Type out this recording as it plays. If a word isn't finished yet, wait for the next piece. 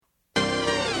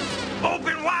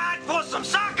Open wide for some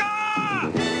soccer!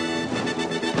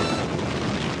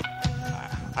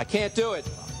 I can't do it.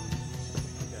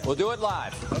 We'll do it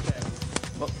live. Okay.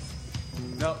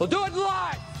 No. We'll do it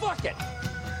live. Fuck it.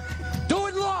 Do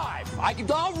it live.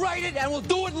 I'll write it and we'll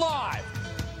do it live.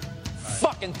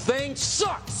 Fucking thing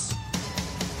sucks.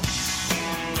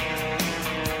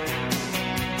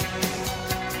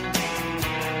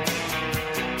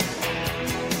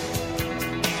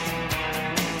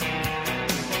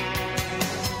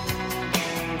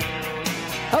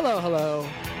 Hello.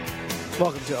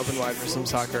 Welcome to Open Wide for Some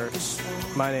Soccer.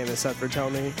 My name is Seth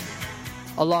Bertoni.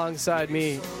 Alongside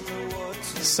me,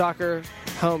 soccer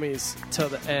homies till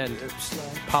the end,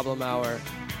 Pablo Maurer,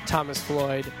 Thomas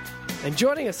Floyd, and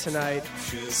joining us tonight,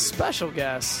 special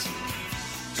guest,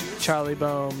 Charlie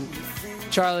Boehm.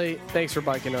 Charlie, thanks for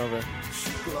biking over.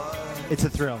 It's a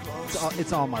thrill.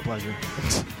 It's all my pleasure.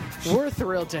 We're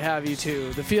thrilled to have you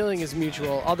too. The feeling is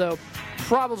mutual, although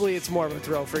probably it's more of a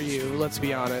thrill for you, let's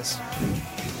be honest.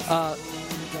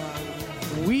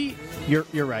 You're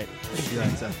right. You're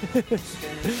right, Seth.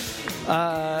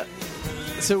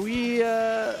 So we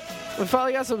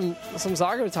finally got some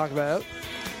soccer to talk about.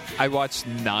 I watched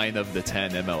 9 of the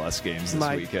 10 MLS games this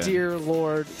weekend. My dear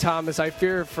Lord, Thomas, I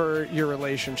fear for your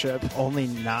relationship. Only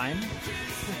 9?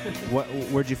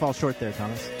 Where'd you fall short there,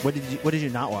 Thomas? What did you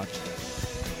not watch?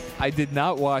 I did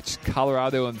not watch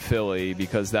Colorado and Philly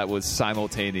because that was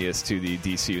simultaneous to the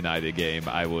DC United game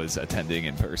I was attending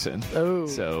in person. Oh,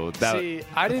 so that, see,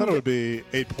 I thought it would be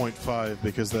 8.5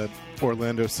 because that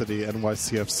Orlando City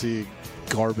NYCFC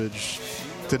garbage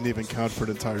didn't even count for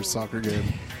an entire soccer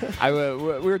game.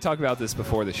 we were talking about this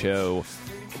before the show.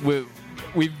 We're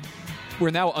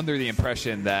now under the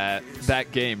impression that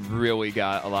that game really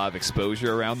got a lot of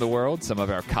exposure around the world. Some of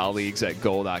our colleagues at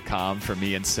Goal.com, for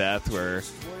me and Seth, were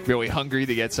really hungry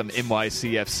to get some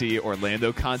NYCFC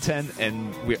Orlando content,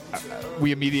 and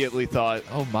we immediately thought,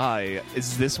 oh my,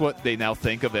 is this what they now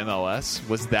think of MLS?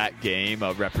 Was that game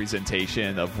a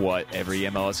representation of what every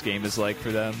MLS game is like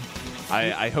for them?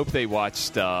 I hope they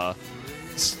watched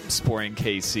Sporting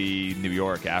KC New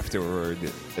York afterward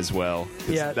as well.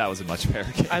 Yeah, that was a much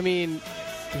better game. I mean,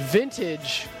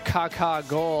 vintage Kaká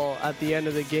goal at the end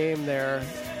of the game there.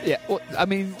 Yeah, well, I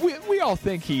mean, we all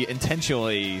think he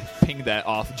intentionally pinged that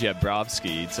off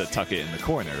Jebrovsky to tuck it in the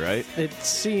corner, right? It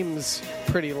seems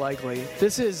pretty likely.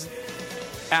 This is,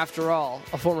 after all,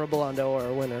 a former Ballon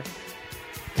d'Or winner.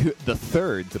 The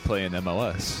third to play in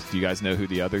MLS. Do you guys know who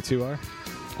the other two are?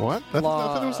 What? I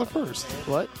thought it was the first.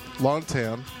 What? Long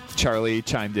Tan. Charlie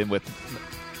chimed in with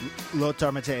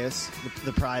Lothar Matthäus,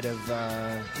 the pride of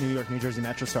New York, New Jersey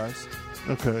Metro Stars.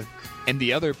 Okay. And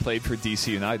the other played for DC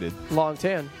United. Long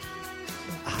Tan.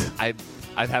 I'd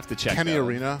have to check. Kenny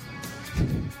Arena.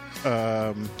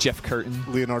 Jeff Curtin.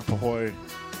 Leonard Pahoy.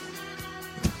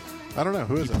 I don't know.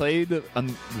 Who is it? He played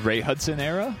on Ray Hudson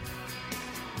era?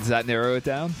 Does that narrow it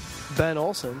down? Ben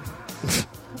Olsen.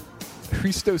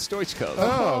 Hristo Stoichkov.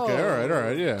 Oh, okay. All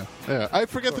right. Yeah. I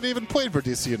forget that he even played for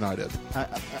DC United.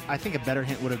 I think a better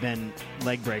hint would have been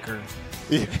leg breaker.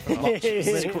 Yeah.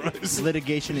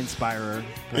 Litigation inspirer.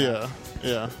 Yeah.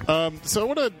 So I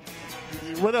want to,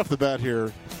 right off the bat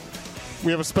here, we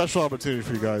have a special opportunity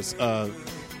for you guys.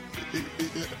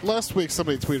 Last week,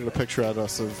 somebody tweeted a picture at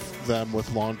us of them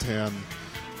with Long Tan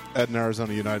at an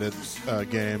Arizona United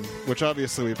game, which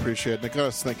obviously we appreciate. And it got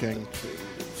us thinking.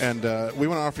 And we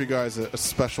want to offer you guys a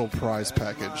special prize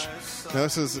package. Now,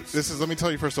 this is. Let me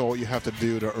tell you first of all what you have to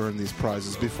do to earn these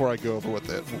prizes before I go over what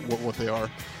they are.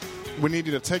 We need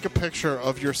you to take a picture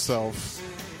of yourself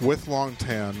with Long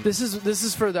Tan. This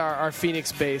is for our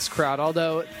Phoenix-based crowd,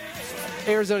 although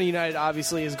Arizona United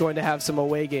obviously is going to have some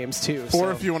away games too.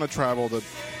 Or if you want to travel to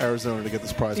Arizona to get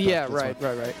this prize. Yeah, right.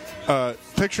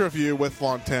 Picture of you with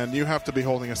Long Tan. You have to be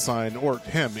holding a sign, or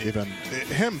him even.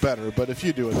 Him better, but if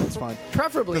you do it, that's fine.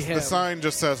 Preferably him. The sign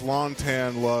just says Long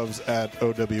Tan loves at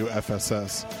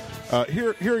OWFSS.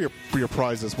 Here are your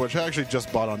prizes, which I actually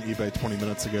just bought on eBay 20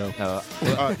 minutes ago.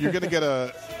 You're going to get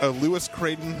a Lewis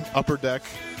Creighton Upper Deck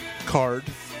card,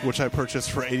 which I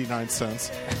purchased for 89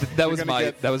 cents. That was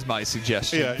my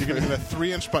suggestion. Yeah, you're going to get a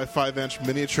 3-inch by 5-inch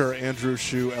miniature Andrew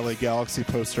Shue LA Galaxy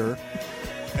poster,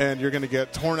 and you're going to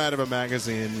get, torn out of a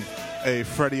magazine, a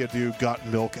Freddie Adu Got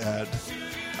Milk ad.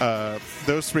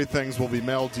 Those 3 things will be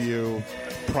mailed to you,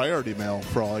 priority mail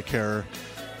for all I care,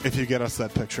 if you get us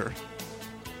that picture.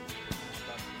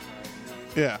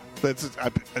 Yeah,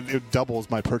 it doubles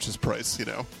my purchase price,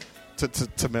 to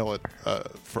mail it.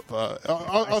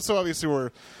 Also, obviously, we're,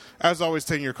 as always,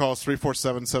 taking your calls,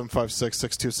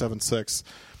 347-756-6276.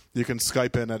 You can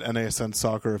Skype in at NASN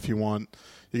Soccer if you want.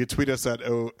 You can tweet us at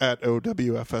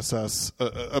OWFSS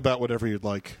about whatever you'd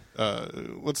like.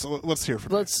 Let's hear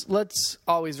from you. Let's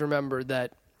always remember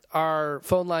that our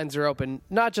phone lines are open,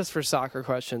 not just for soccer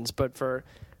questions, but for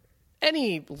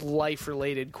any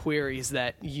life-related queries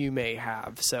that you may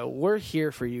have. So we're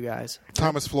here for you guys.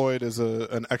 Thomas Floyd is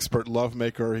an expert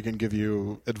lovemaker. He can give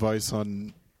you advice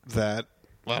on that.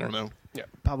 I don't know. Yeah.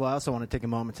 Pablo, I also want to take a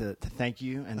moment to thank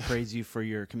you and praise you for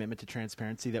your commitment to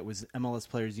transparency. That was MLS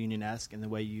Players Union-esque in the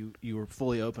way you were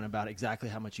fully open about exactly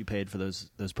how much you paid for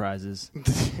those prizes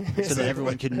so that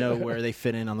everyone could know where they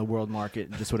fit in on the world market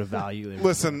and just what a value they were.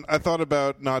 Listen, I thought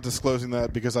about not disclosing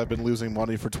that because I've been losing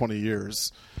money for 20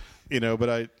 years.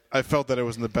 But I felt that it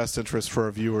was in the best interest for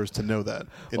our viewers to know that.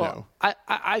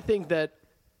 I think that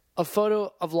a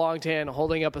photo of Longtan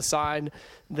holding up a sign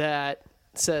that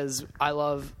says "I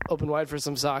love Open Wide for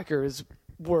Some Soccer" is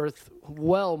worth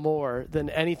well more than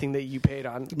anything that you paid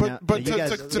on. But you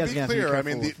guys to be clear, I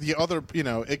mean the other,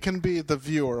 it can be the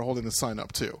viewer holding the sign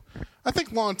up too. I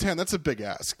think Longtan, that's a big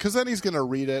ask, because then he's going to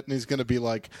read it and he's going to be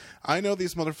like, I know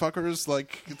these motherfuckers,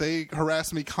 like, they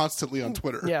harass me constantly on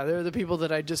Twitter. Yeah, they're the people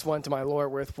that I just went to my lawyer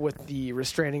with the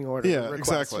restraining order. Yeah,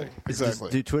 request.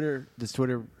 exactly. Does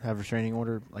Twitter have restraining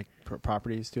order like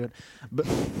properties to it?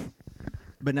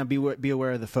 But now be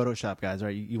aware of the Photoshop guys,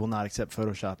 right? You will not accept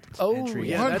Photoshop entry.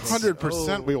 Yeah,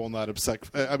 100% we will not accept.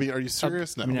 I mean, are you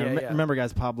serious? No. Remember,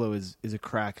 guys, Pablo is a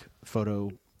crack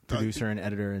photo producer and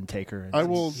editor and taker.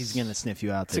 And he's going to sniff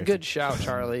you out there. It's a good shout,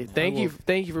 Charlie. Thank you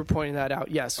for pointing that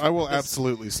out. Yes. I will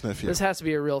absolutely sniff you. This has to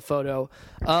be a real photo.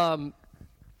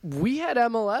 We had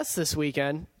MLS this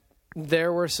weekend.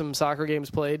 There were some soccer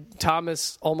games played.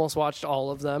 Thomas almost watched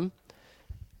all of them.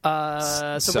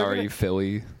 Sorry,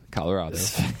 Philly, Colorado.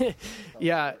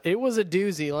 Yeah, it was a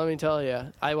doozy, let me tell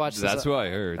you. That's what I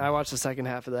heard. I watched the second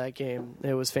half of that game.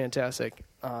 It was fantastic.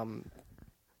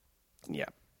 Yeah.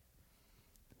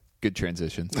 Good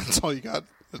transition. That's all you got?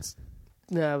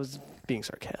 I was being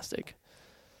sarcastic.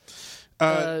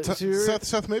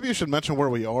 Seth, maybe you should mention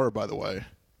where we are, by the way.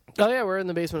 Oh, yeah, we're in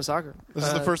the basement of soccer. This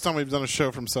is the first time we've done a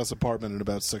show from Seth's apartment in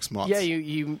about 6 months.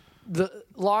 Yeah, the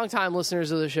longtime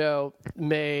listeners of the show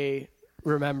may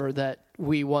remember that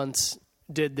we once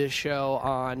did this show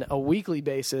on a weekly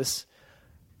basis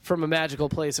from a magical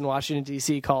place in Washington,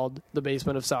 D.C. called the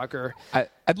Basement of Soccer.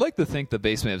 I'd like to think the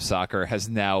Basement of Soccer has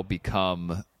now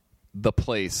become the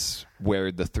place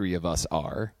where the three of us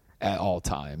are at all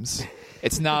times.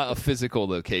 It's not a physical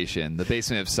location. The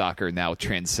Basement of Soccer now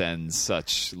transcends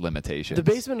such limitations. The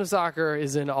Basement of Soccer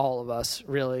is in all of us,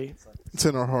 really. It's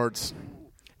in our hearts.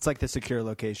 It's like the secure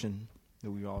location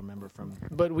that we all remember from.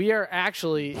 But we are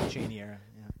actually Cheney era.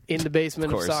 In the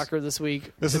Basement of Soccer this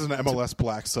week. This is an MLS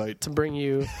black site. To bring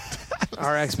you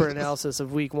our expert analysis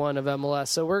of week 1 of MLS.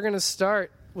 So we're going to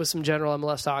start with some general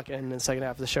MLS talk, and in the second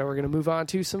half of the show, we're going to move on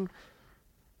to some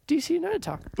DC United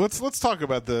talk. Let's talk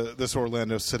about this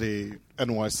Orlando City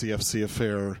NYCFC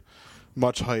affair.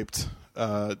 Much hyped.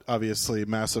 Obviously,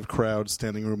 massive crowd,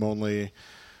 standing room only.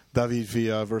 David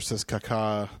Villa versus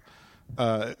Kaká.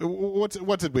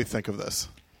 What did we think of this?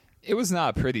 It was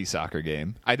not a pretty soccer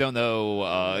game. I don't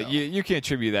know. You can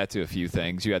attribute that to a few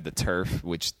things. You had the turf,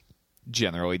 which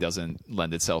generally doesn't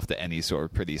lend itself to any sort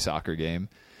of pretty soccer game.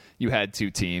 You had two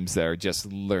teams that are just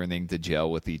learning to gel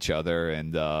with each other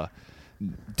and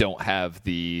don't have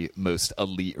the most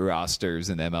elite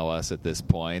rosters in MLS at this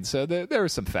point. So there were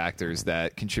some factors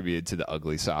that contributed to the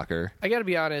ugly soccer. I got to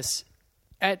be honest.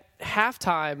 At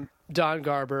halftime, Don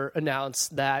Garber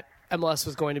announced that MLS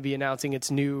was going to be announcing its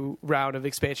new round of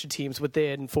expansion teams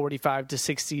within 45 to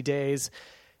 60 days.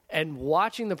 And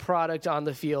watching the product on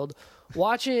the field,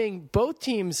 watching both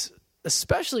teams,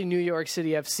 especially New York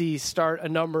City FC, start a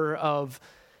number of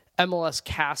MLS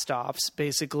cast-offs,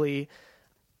 basically,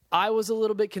 I was a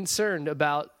little bit concerned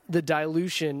about the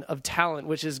dilution of talent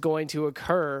which is going to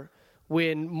occur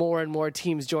when more and more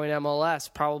teams join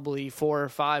MLS, probably 4 or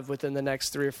 5 within the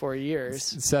next 3 or 4 years.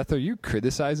 Seth, are you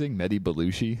criticizing Mehdi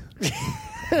Belushi?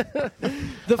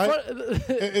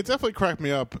 It definitely cracked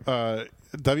me up.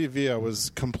 David Villa was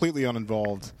completely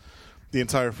uninvolved the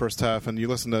entire first half, and you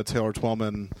listen to Taylor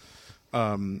Twellman,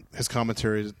 his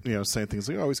commentary, saying things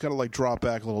like, he's got to drop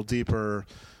back a little deeper,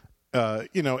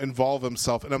 involve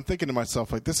himself. And I'm thinking to myself,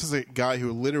 this is a guy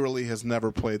who literally has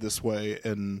never played this way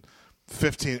in a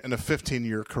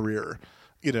 15-year career,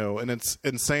 and it's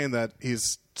insane that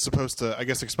he's supposed to, I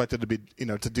guess, expected to be,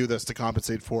 to do this to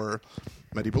compensate for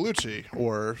Mehdi Belushi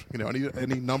or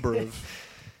any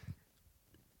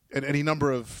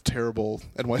number of terrible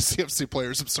NYCFC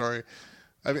players. I'm sorry,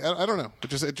 I mean, I don't know.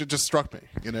 It just struck me,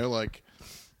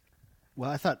 Well,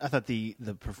 I thought the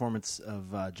performance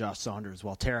of Josh Saunders,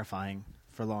 while terrifying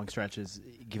for long stretches,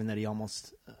 given that he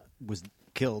almost was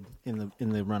killed in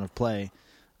the run of play,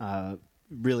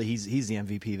 really he's the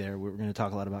MVP there. We're going to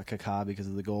talk a lot about Kaká because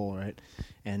of the goal, right?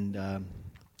 And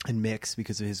Mix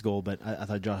because of his goal, but I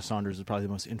thought Josh Saunders was probably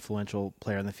the most influential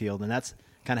player on the field, and that's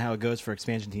kind of how it goes for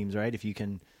expansion teams, right? If you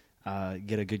can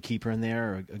get a good keeper in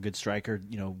there or a good striker,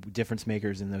 difference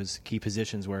makers in those key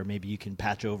positions where maybe you can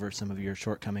patch over some of your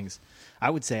shortcomings.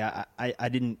 I would say I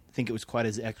didn't think it was quite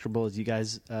as execrable as you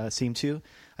guys seem to.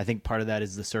 I think part of that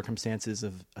is the circumstances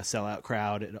of a sellout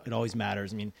crowd. It always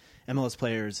matters. I mean, MLS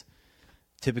players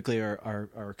typically are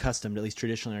accustomed, at least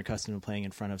traditionally are accustomed to playing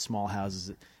in front of small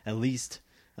houses at least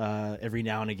every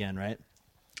now and again, right?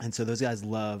 And so those guys they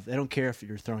don't care if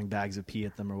you're throwing bags of pee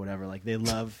at them or whatever. Like, they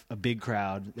love a big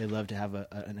crowd. They love to have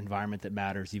an environment that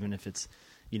matters, even if it's,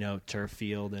 turf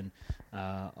field and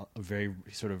a very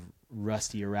sort of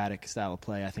rusty, erratic style of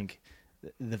play. I think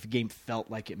the game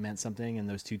felt like it meant something, and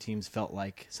those two teams felt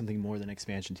like something more than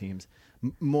expansion teams.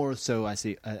 More so, I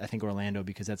think Orlando,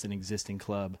 because that's an existing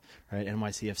club, right?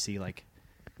 NYCFC,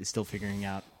 is still figuring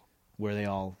out where they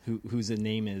whose the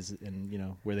name is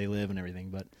and, where they live and everything.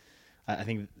 But I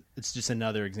think it's just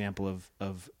another example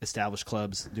of established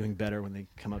clubs doing better when they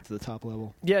come up to the top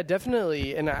level. Yeah,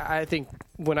 definitely. And I think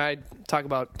when I talk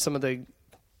about some of the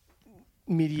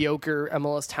mediocre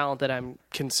MLS talent that I'm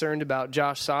concerned about,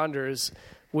 Josh Saunders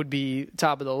would be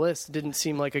top of the list. Didn't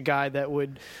seem like a guy that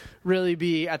would really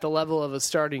be at the level of a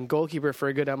starting goalkeeper for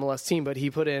a good MLS team, but he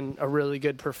put in a really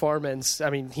good performance. I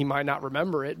mean, he might not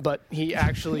remember it, but he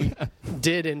actually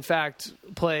did, in fact,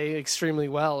 play extremely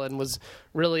well and was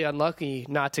really unlucky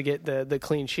not to get the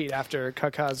clean sheet after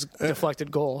Kaká's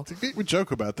deflected goal. We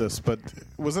joke about this, but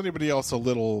was anybody else a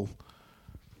little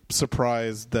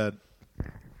surprised that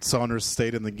Saunders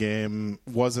stayed in the game,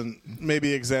 wasn't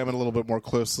maybe examined a little bit more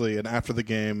closely, and after the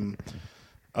game,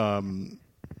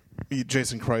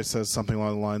 Jason Kreis says something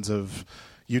along the lines of,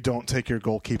 "You don't take your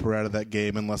goalkeeper out of that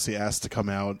game unless he asks to come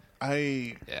out."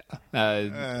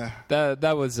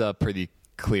 That was a pretty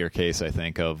clear case, I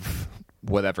think, of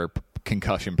whatever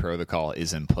concussion protocol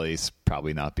is in place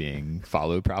probably not being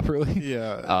followed properly.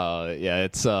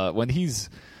 It's when he's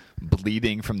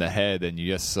bleeding from the head and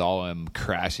you just saw him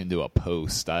crash into a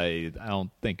post, I don't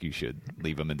think you should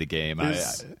leave him in the game.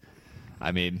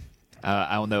 I mean,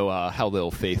 I don't know how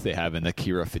little faith they have in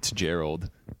Akira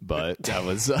Fitzgerald, but that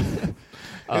was...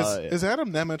 is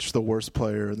Adam Nemec the worst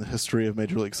player in the history of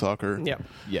Major League Soccer?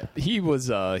 Yeah, he was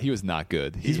not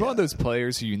good. He's one of those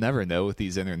players who you never know with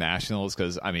these internationals,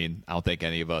 because I don't think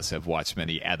any of us have watched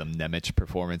many Adam Nemec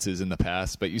performances in the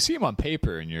past, but you see him on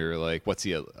paper and you're like, what's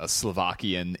he, a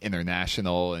Slovakian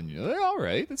international? And you're like, all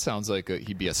right, it sounds like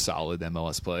he'd be a solid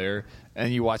MLS player.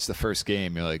 And you watch the first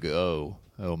game, you're like, oh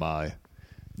my.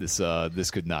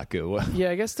 This could not go well. Yeah,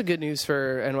 I guess the good news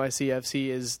for NYCFC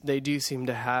is they do seem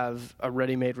to have a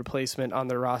ready-made replacement on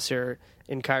their roster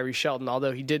in Kyrie Shelton,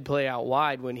 although he did play out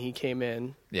wide when he came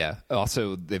in. Yeah.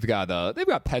 Also, they've got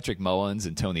Patrick Mullins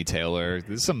and Tony Taylor.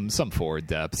 There's some forward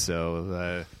depth,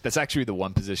 so that's actually the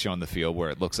one position on the field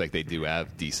where it looks like they do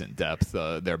have decent depth.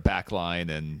 Their back line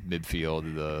and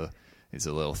midfield is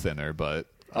a little thinner, but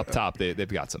up top, they've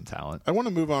got some talent. I want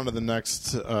to move on to the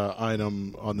next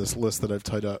item on this list that I've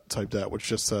typed out, which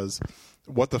just says,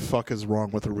 "What the fuck is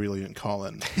wrong with Aurelian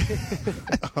Collin?"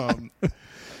 Can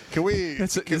we?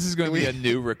 This is going to be a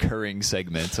new recurring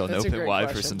segment on Open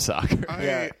Wide for some soccer.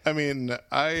 I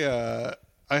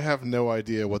have no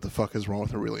idea what the fuck is wrong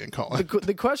with Aurelian Collin.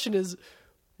 The question is,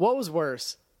 what was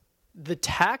worse, the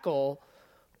tackle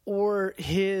or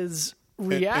his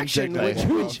reaction,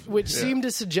 which seemed to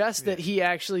suggest that he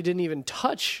actually didn't even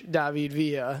touch David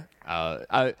Villa?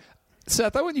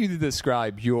 Seth, I want you to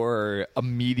describe your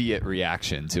immediate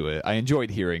reaction to it. I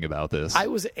enjoyed hearing about this. I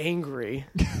was angry.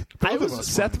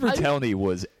 Seth Vertelny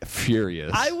was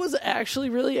furious. I was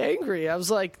actually really angry. I was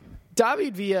like,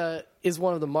 David Villa is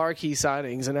one of the marquee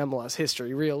signings in MLS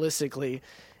history, realistically.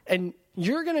 And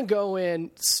you're going to go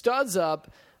in, studs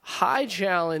up, high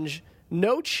challenge,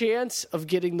 no chance of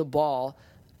getting the ball.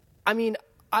 I mean,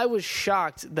 I was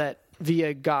shocked that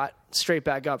Villa got straight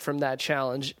back up from that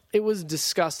challenge. It was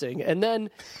disgusting. And then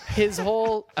his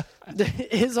whole,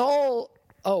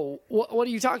 what are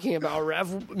you talking about,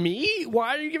 Rev? Me?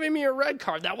 Why are you giving me a red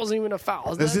card? That wasn't even a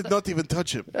foul. I did not even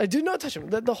touch him. I did not touch him.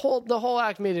 The whole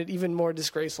act made it even more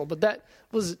disgraceful. But that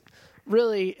was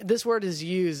really, this word is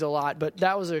used a lot, but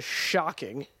that was a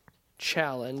shocking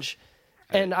challenge.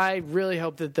 And I really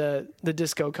hope that the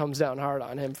disco comes down hard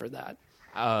on him for that.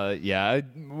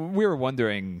 We were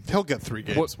wondering. He'll get 3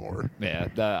 games more. Yeah,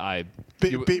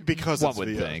 because one it's would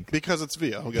Villa. think. Because it's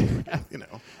Villa, he'll get 3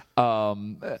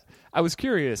 games. I was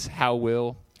curious, how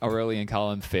will Aurelian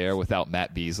Collin fare without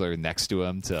Matt Beasler next to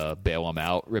him to bail him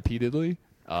out repeatedly?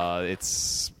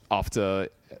 It's off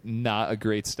to not a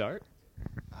great start.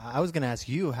 I was going to ask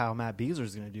you how Matt Beasler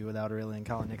is going to do without Aurelian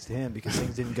Collin next to him, because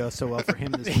things didn't go so well for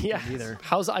him this weekend either.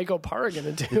 How's Iko Parra going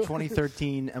to do? The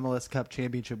 2013 MLS Cup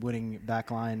championship winning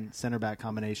backline center back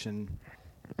combination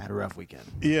had a rough weekend.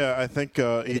 Yeah, I think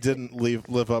he didn't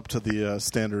live up to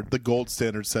the gold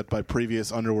standard set by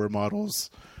previous underwear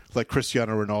models like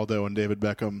Cristiano Ronaldo and David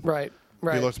Beckham. Right.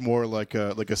 He looked more like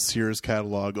a Sears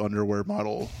catalog underwear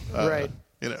model. Right.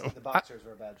 The boxers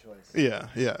were a bad choice.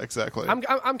 Yeah, exactly.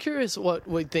 I'm curious what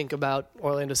we think about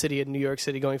Orlando City and New York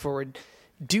City going forward.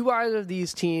 Do either of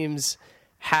these teams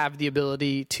have the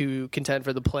ability to contend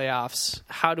for the playoffs?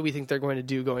 How do we think they're going to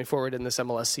do going forward in this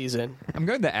MLS season? I'm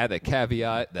going to add a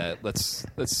caveat that let's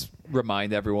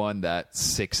remind everyone that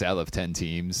 6 out of 10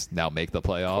 teams now make the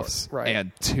playoffs, right.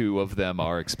 and 2 of them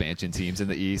are expansion teams in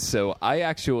the East. So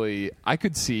I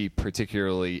could see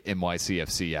particularly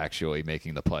NYCFC actually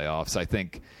making the playoffs. I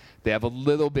think they have a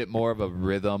little bit more of a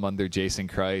rhythm under Jason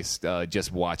Christ.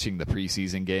 Just watching the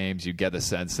preseason games, you get a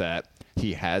sense that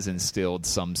he has instilled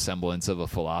some semblance of a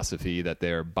philosophy that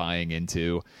they're buying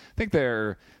into. I think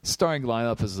their starting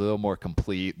lineup is a little more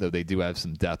complete, though they do have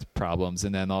some depth problems.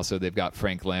 And then also they've got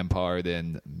Frank Lampard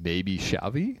and maybe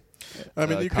Xavi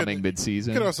coming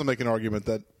mid-season. You could also make an argument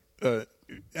that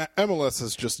MLS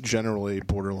is just generally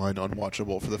borderline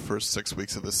unwatchable for the first 6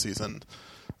 weeks of the season.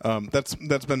 That's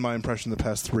been my impression the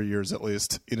past 3 years at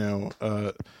least.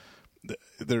 They're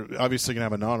obviously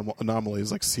going to have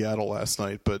anomalies like Seattle last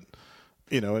night, but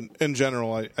in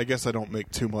general, I guess I don't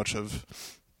make too much of,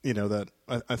 that.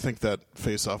 I think that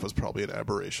face-off was probably an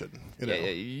aberration.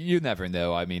 You never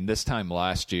know. I mean, this time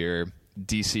last year,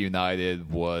 DC United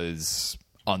was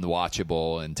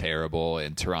unwatchable and terrible,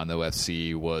 and Toronto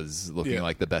FC was looking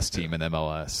like the best team in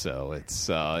MLS. So it's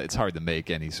hard to make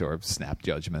any sort of snap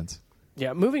judgment.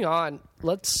 Yeah, moving on.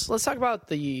 Let's talk about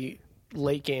the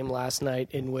late game last night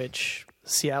in which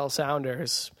Seattle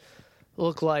Sounders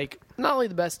look like not only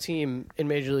the best team in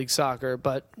Major League Soccer,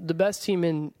 but the best team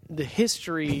in the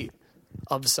history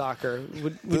of soccer.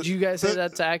 Would you guys say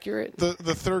that's accurate? The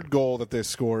third goal that they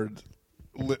scored,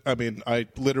 I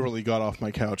literally got off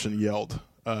my couch and yelled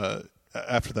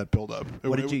after that build-up.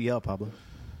 What did you yell, Pablo?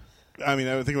 I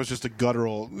think it was just a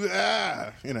guttural,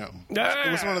 It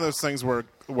was one of those things where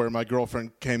my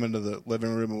girlfriend came into the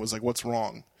living room and was like, "What's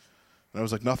wrong?" And I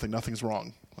was like, "Nothing's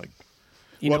wrong." Like,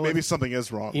 maybe something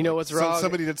is wrong. You know what's wrong?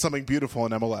 Somebody did something beautiful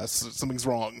in MLS. Something's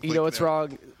wrong. You know what's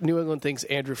wrong? New England thinks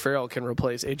Andrew Farrell can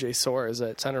replace AJ Soares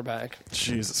at center back.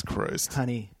 Jesus Christ.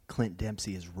 Honey, Clint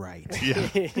Dempsey is right. Yeah,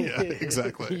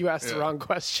 exactly. You asked the wrong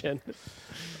question.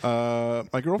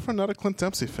 My girlfriend, not a Clint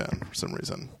Dempsey fan for some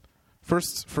reason.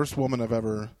 First woman I've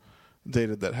ever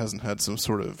dated that hasn't had some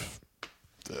sort of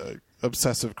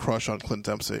obsessive crush on Clint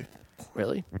Dempsey.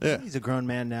 Really? Yeah. He's a grown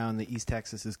man now, and the East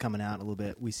Texas is coming out a little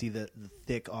bit. We see the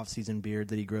thick off-season beard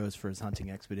that he grows for his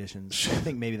hunting expeditions. I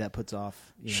think maybe that puts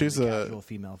off the casual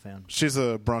female fan. She's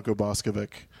a Bronco Boskovic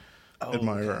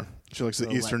admirer. Okay. She likes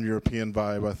the Eastern European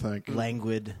vibe, I think.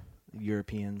 Languid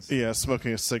Europeans. Yeah,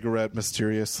 smoking a cigarette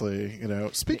mysteriously.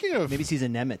 Speaking of, maybe she's a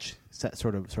Nemec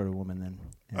sort of woman then.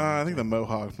 I think the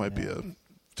Mohawk might be a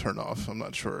turnoff. I'm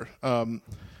not sure.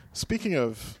 Speaking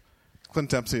of Clint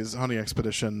Dempsey's hunting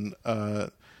expedition,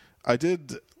 I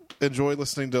did enjoy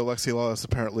listening to Alexi Lawless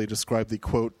apparently describe the,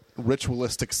 quote,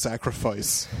 ritualistic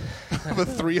sacrifice of a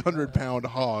 300-pound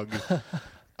hog.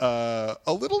 A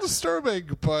little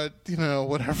disturbing, but,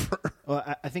 whatever. Well,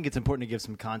 I think it's important to give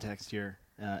some context here.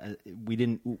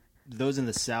 Those in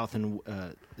the south and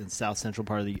south central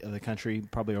part of the country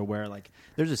probably are aware,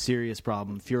 there's a serious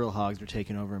problem. Feral hogs are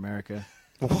taking over America.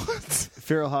 What?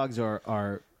 Feral hogs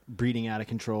are breeding out of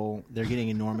control. They're getting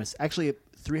enormous. Actually,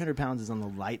 300 pounds is on the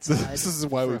light side. This is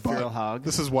why we feral hog.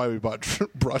 This is why we brought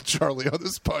Charlie on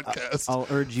this podcast. I'll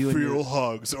urge you. Feral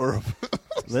hogs are.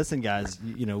 Listen, guys.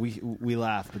 We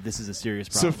laugh, but this is a serious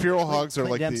problem. So feral hogs are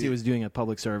Clint like Dempsey was doing a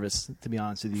public service. To be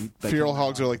honest with you, feral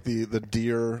hogs are like the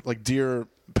deer. Like deer,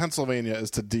 Pennsylvania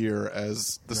is to deer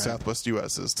as the Southwest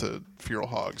U.S. is to feral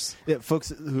hogs. Yeah, folks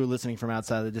who are listening from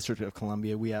outside the District of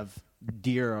Columbia, we have.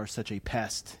 Deer are such a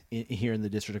pest here in the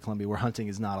District of Columbia where hunting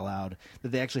is not allowed that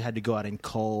they actually had to go out and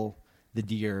cull the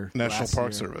deer. National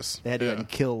Park Service. They had to go out and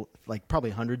kill probably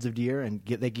hundreds of deer and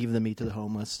they give the meat to the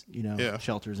homeless,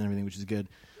 shelters and everything, which is good.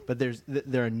 but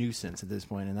they're a nuisance at this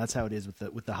point, and that's how it is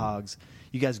with the hogs.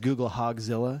 You guys Google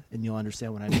Hogzilla, and you'll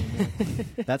understand what I mean.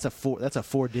 That's a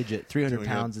 4-digit. 300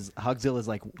 pounds is Hogzilla is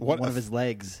like one of his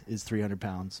legs is 300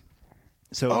 pounds.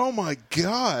 So, oh my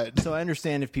God! So I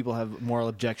understand if people have moral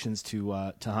objections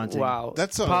to hunting. Wow,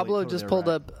 that's Pablo just pulled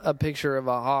up a picture of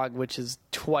a hog, which is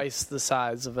twice the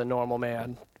size of a normal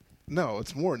man. No,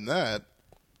 it's more than that.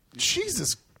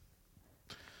 Jesus.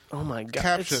 Oh my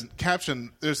God!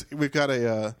 Caption.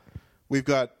 We've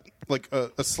got like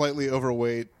a slightly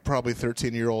overweight, probably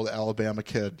 13-year-old Alabama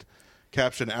kid.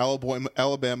 Caption: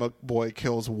 Alabama boy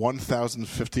kills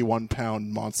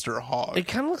 1,051-pound monster hog. It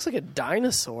kind of looks like a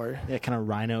dinosaur. Yeah, kind of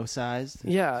rhino-sized.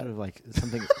 Yeah. Sort of like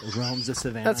something roams the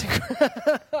savannah.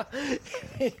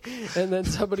 And then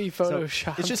somebody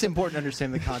photoshopped. It's just important to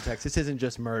understand the context. This isn't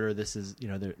just murder. This is,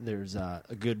 there's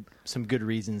some good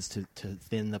reasons to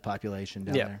thin the population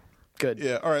down there. Good.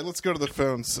 Yeah, all right, let's go to the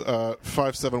phones.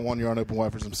 571, you're on Open Wi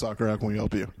for some soccer. How can we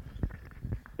help you?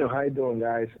 So how you doing,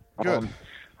 guys? Good.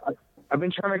 I've been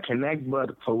trying to connect,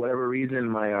 but for whatever reason,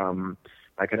 my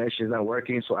connection is not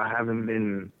working, so I haven't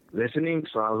been listening.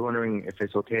 So I was wondering if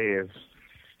it's okay if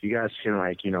you guys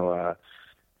can,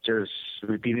 just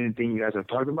repeat anything you guys have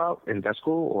talked about, and that's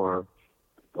cool, or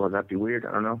would that be weird?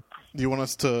 I don't know. Do you want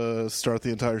us to start the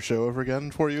entire show over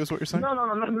again for you, is what you're saying? No.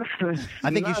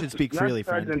 I think you should speak freely,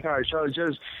 friend. Not the entire show.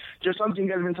 Just something you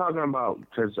guys have been talking about,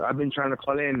 because I've been trying to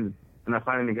call in, and I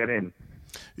finally got in.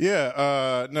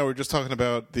 Yeah, no, we're just talking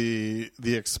about the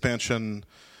expansion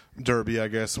derby, I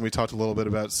guess, and we talked a little bit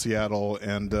about Seattle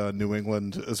and New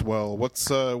England as well. What's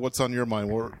on your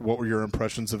mind? What were your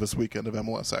impressions of this weekend of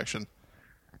MLS action?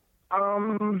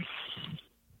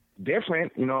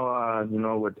 Different,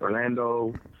 with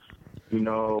Orlando,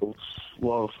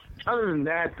 well, other than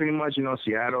that, pretty much,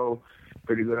 Seattle,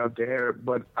 pretty good up there.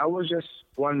 But I was just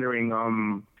wondering,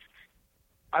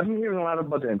 I've been hearing a lot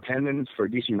about the attendance for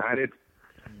DC United.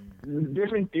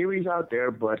 Different theories out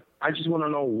there, but I just want to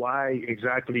know why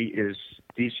exactly is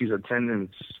DC's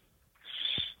attendance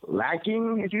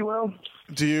lacking, if you will.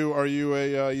 Are you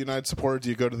a United supporter? Do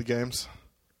you go to the games?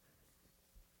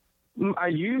 I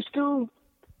used to,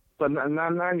 but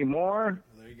not anymore.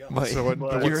 There you go. So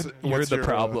what's the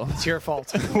problem. It's your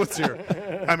fault. What's your?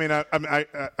 I mean,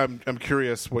 I'm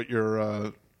curious what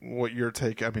your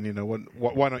take. I mean,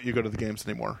 why don't you go to the games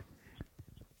anymore?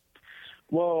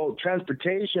 Well,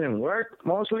 transportation and work,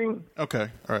 mostly. Okay,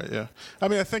 all right, yeah. I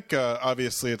mean, I think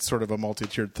obviously it's sort of a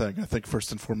multi-tiered thing. I think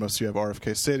first and foremost you have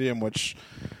RFK Stadium, which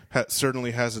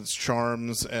certainly has its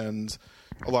charms and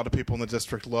a lot of people in the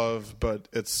district love, but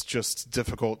it's just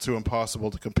difficult to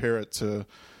impossible to compare it to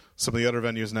some of the other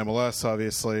venues in MLS,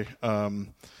 obviously. I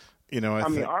mean,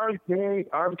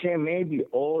 RFK may be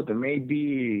old, it may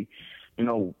be,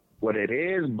 what it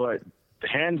is, but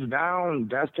hands down,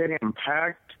 that stadium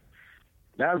packed.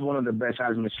 That's one of the best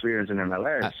atmospheres in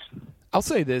MLS. I'll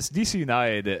say this. DC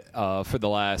United, for the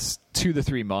last 2 to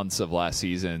 3 months of last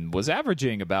season, was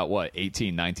averaging about,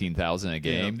 18,000, 19,000 a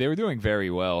game. Yeah. They were doing very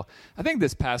well. I think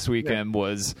this past weekend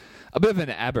was a bit of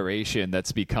an aberration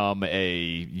that's become a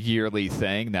yearly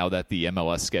thing now that the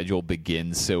MLS schedule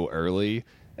begins so early.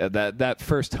 That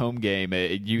first home game,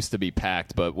 it used to be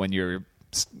packed, but when you're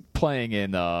playing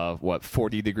in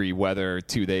 40-degree weather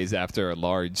 2 days after a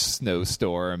large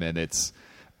snowstorm and it's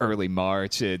early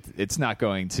March, it's not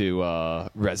going to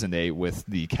resonate with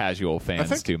the casual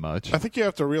fans too much. I think you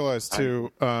have to realize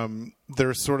too,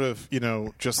 there's sort of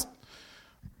just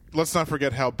let's not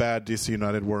forget how bad DC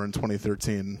United were in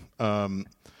 2013.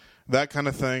 That kind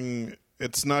of thing.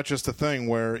 It's not just a thing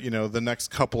where the next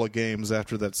couple of games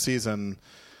after that season,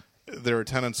 their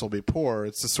attendance will be poor.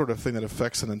 It's the sort of thing that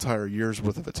affects an entire year's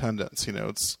worth of attendance.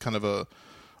 It's kind of a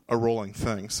rolling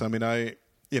thing. So I mean,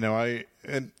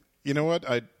 and you know what?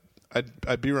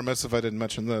 I'd be remiss if I didn't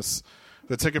mention this.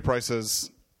 The ticket prices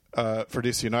for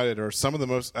DC United are some of the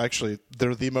most. Actually,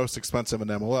 they're the most expensive in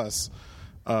MLS.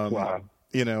 Wow.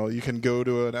 You can go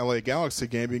to an LA Galaxy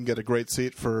game. You can get a great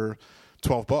seat for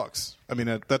 $12. I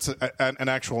mean, that's an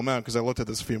actual amount because I looked at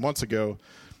this a few months ago.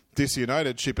 DC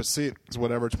United cheapest seat is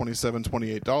whatever $27,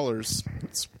 $28.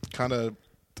 It's kind of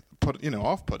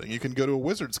off-putting. You can go to a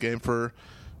Wizards game for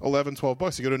 $11,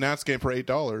 $12. You go to a Nats game for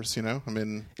 $8. I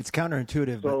mean, it's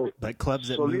counterintuitive, but clubs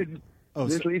that move.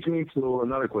 This leads me to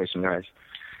another question, guys.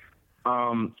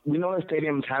 We know the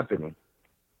stadium's happening.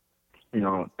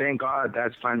 Thank God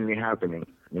that's finally happening.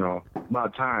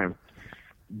 About time.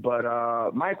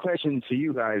 But my question to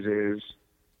you guys is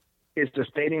the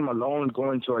stadium alone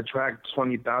going to attract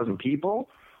 20,000 people,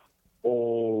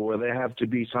 or will there have to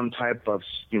be some type of,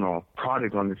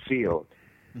 product on the field,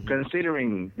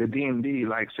 considering the DMV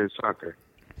likes their soccer?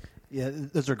 Yeah,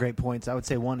 those are great points. I would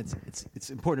say one, it's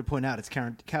important to point out. It's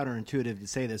counterintuitive to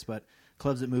say this, but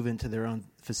clubs that move into their own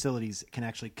facilities can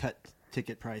actually cut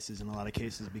ticket prices in a lot of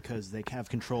cases because they have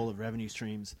control of revenue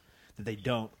streams that they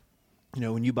don't. You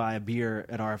know, when you buy a beer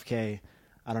at RFK,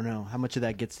 I don't know how much of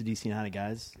that gets to DC United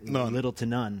guys. None. Little to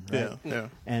none. Right? Yeah.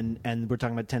 And we're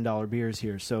talking about $10 beers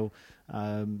here. So,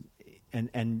 so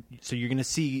you're going to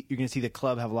see the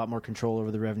club have a lot more control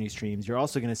over the revenue streams. You're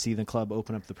also going to see the club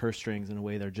open up the purse strings in a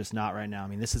way they're just not right now. I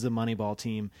mean, this is a Moneyball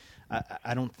team.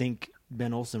 I don't think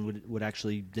Ben Olsen would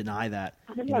actually deny that.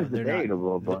 I think that's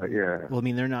debatable, but yeah. Well, I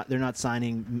mean, they're not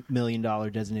signing $1 million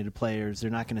designated players. They're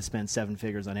not going to spend 7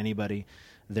 figures on anybody.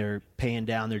 They're paying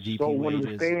down their GP So wages.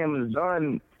 when the stadium is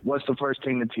done, what's the first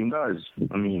thing the team does?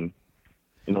 I mean,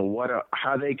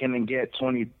 how they can get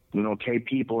 20K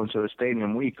people into the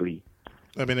stadium weekly?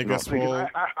 I mean, I guess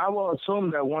I will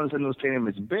assume that once the new stadium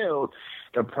is built,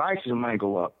 the prices might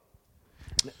go up.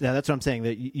 Yeah, that's what I'm saying.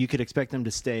 That you could expect them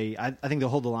to stay. I think they'll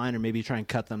hold the line, or maybe try and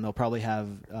cut them. They'll probably have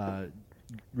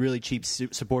really cheap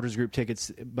supporters group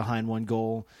tickets behind one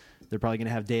goal. They're probably going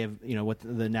to have what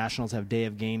the Nationals have day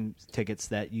of game tickets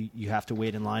that you have to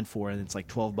wait in line for, and it's like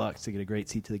 $12 to get a great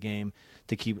seat to the game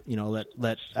to keep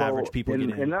let average people get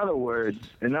in. In other words,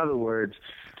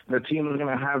 the team is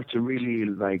going to have to really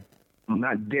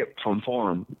not dip from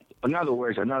form. In other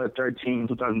words, another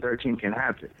 2013 can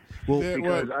happen. Well,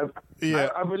 because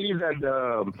I believe that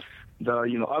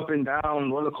the up and down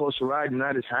roller coaster ride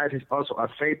United has is also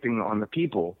affecting on the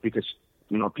people because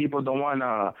people don't want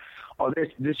to. Oh,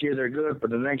 this year they're good, but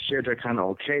the next year they're kind of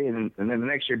okay, and then the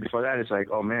next year before that it's like,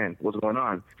 oh man, what's going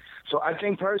on? So I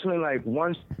think personally,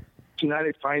 once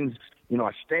United finds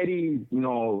a steady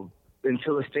until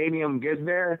the stadium gets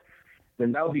there,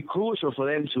 then that would be crucial for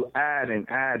them to add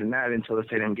until the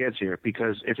stadium gets here.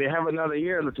 Because if they have another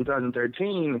year in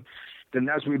 2013, then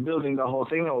that's rebuilding the whole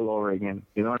thing all over again.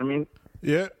 You know what I mean?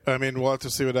 Yeah, I mean, we'll have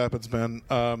to see what happens, man.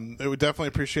 We definitely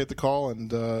appreciate the call and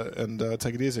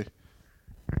take it easy.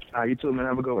 You too, man.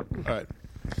 Have a good one. All right.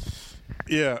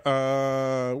 Yeah.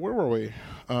 Where were we?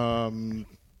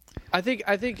 I think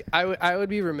I would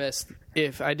be remiss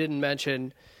if I didn't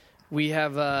mention we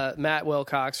have Matt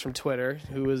Wilcox from Twitter,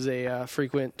 who is a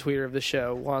frequent tweeter of the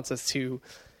show, wants us to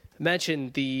mention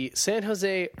the San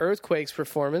Jose Earthquakes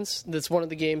performance. That's one of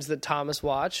the games that Thomas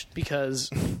watched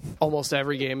because almost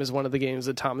every game is one of the games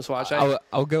that Thomas watched.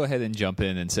 I'll go ahead and jump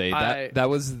in and say that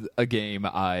was a game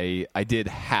I did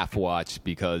half watch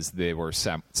because they were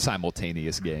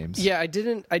simultaneous games. Yeah, I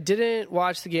didn't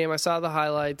watch the game. I saw the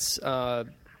highlights.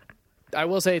 I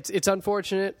will say it's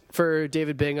unfortunate for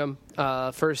David Bingham,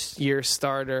 first year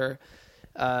starter.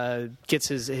 Gets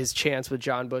his chance with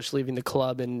John Bush leaving the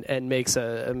club and makes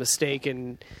a mistake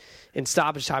in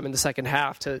stoppage time in the second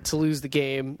half to lose the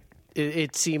game.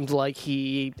 It seemed like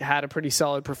he had a pretty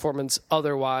solid performance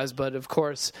otherwise, but of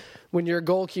course, when you're a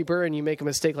goalkeeper and you make a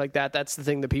mistake like that, that's the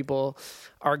thing that people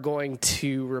are going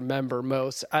to remember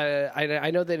most.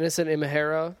 I know that Innocent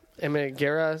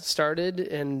Imahara started,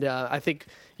 and I think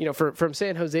from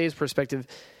San Jose's perspective,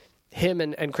 him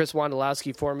and Chris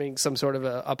Wondolowski forming some sort of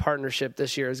a partnership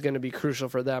this year is going to be crucial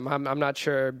for them. I'm not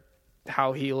sure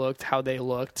how he looked, how they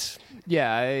looked.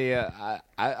 Yeah,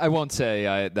 I won't say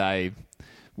that I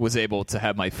was able to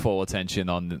have my full attention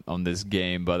on this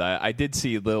game, but I did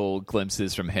see little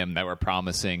glimpses from him that were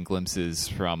promising, glimpses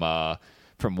from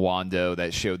Wando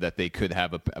that showed that they could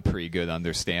have a pretty good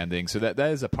understanding. So that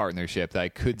is a partnership that I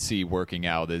could see working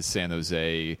out as San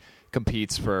Jose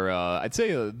competes for, I'd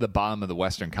say the bottom of the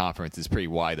Western Conference is pretty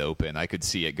wide open. I could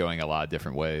see it going a lot of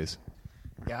different ways.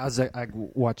 Yeah, I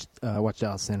watched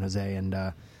Dallas San Jose, and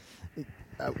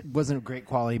it wasn't a great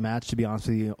quality match, to be honest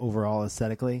with you, overall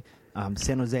aesthetically.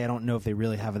 San Jose, I don't know if they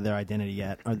really have their identity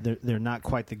yet. They're not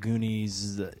quite the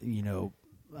Goonies,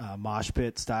 mosh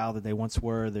pit style that they once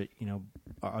were. That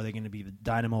are they going to be the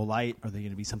Dynamo Light? Are they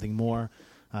going to be something more?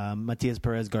 Matias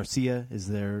Perez Garcia is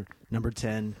their number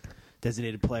 10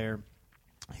 designated player.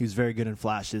 He was very good in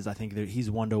flashes. I think that he's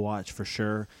one to watch for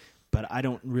sure. But I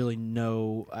don't really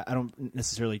know. I don't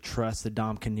necessarily trust that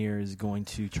Dom Kinnear is going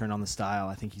to turn on the style.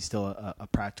 I think he's still a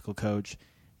practical coach.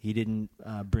 He didn't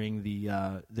bring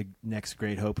the next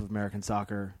great hope of American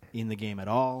soccer in the game at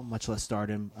all, much less start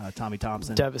him, Tommy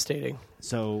Thompson. Devastating.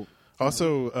 So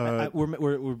also,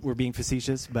 we're being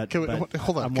facetious, but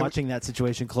hold on. I'm watching that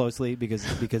situation closely because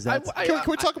that's. Can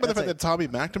we talk about the fact that Tommy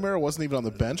McNamara wasn't even on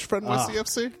the bench for NYC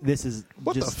FC? This is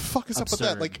what just the fuck is absurd.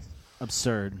 up with that?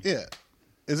 Absurd. Yeah,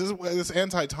 is this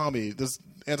anti-Tommy? This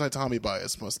anti-Tommy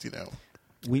bias must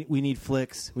We need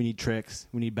flicks. We need tricks.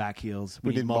 We need back heels.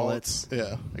 We need mullets.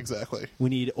 Yeah, exactly. We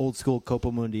need old school Copa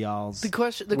Mundials.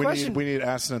 We need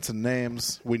assonance and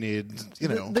names. We need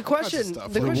the question. The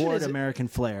question Reward is American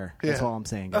flair. That's all I'm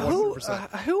saying.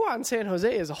 Who on San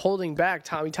Jose is holding back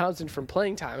Tommy Thompson from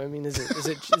playing time? I mean, is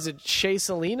it Shea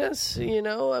Salinas? I mean,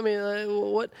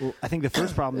 what? Well, I think the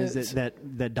first problem is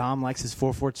that Dom likes his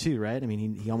 4-4-2, right? I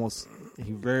mean,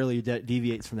 he rarely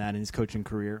deviates from that in his coaching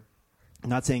career. I'm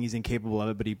not saying he's incapable of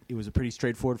it, but it was a pretty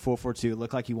straightforward 4-4-2. It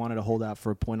looked like he wanted to hold out for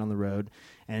a point on the road.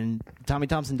 And Tommy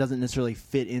Thompson doesn't necessarily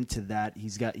fit into that.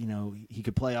 He's got, he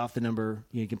could play off the number.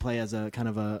 He can play as a kind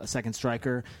of a second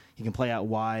striker. He can play out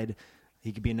wide.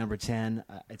 He could be a number 10.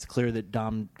 It's clear that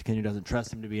Dom Kinnear doesn't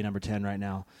trust him to be a number 10 right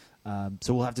now.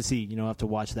 So we'll have to see. We'll have to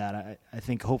watch that. I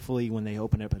think hopefully when they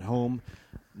open up at home,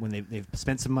 when they've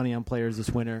spent some money on players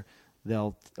this winter,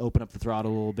 they'll open up the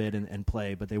throttle a little bit and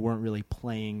play, but they weren't really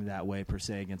playing that way per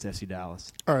se against FC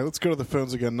Dallas. All right, let's go to the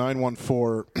phones again.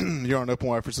 914, you're on Open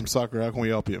Wire for some soccer. How can we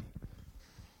help you?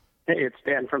 Hey, it's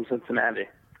Dan from Cincinnati.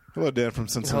 Hello, Dan from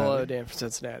Cincinnati. Hello, Dan from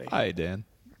Cincinnati. Hi, Dan.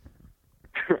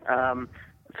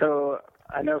 So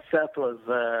I know Seth was,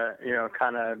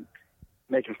 kind of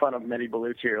making fun of Mehdi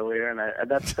Bellucci earlier, and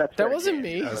that's that wasn't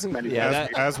me.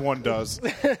 As one does.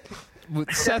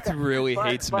 Seth really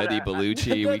hates Mehdi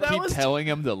Bellucci. We keep telling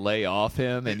him to lay off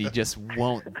him, and he just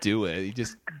won't do it. He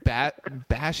just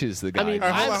bashes the guy. All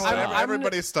right, hold on.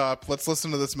 Everybody stop. Let's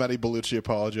listen to this Mehdi Bellucci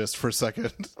apologist for a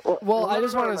second. Well, I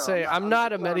just want to say I'm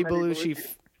not a Mehdi Bellucci.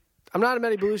 I'm not a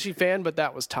Mehdi Bellucci fan, but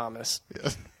that was Thomas.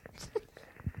 Yeah.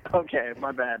 Okay,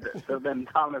 my bad. So then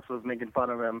Thomas was making fun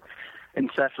of him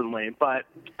incessantly, but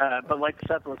like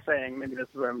Seth was saying, maybe this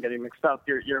is where I'm getting mixed up.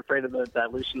 You're afraid of the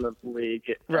dilution of the league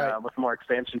with more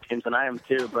expansion teams, and I am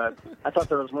too. But I thought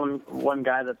there was one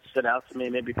guy that stood out to me,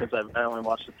 maybe because I only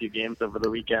watched a few games over the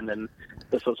weekend, and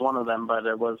this was one of them. But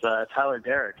it was Tyler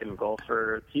Derrick in goal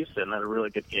for Houston. Had a really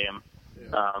good game.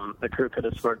 The Crew could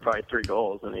have scored probably 3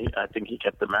 goals, and I think he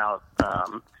kept them out.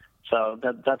 So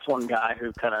that's one guy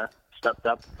who kind of stepped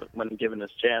up when given his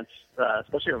chance,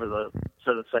 especially over the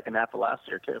sort of second half of last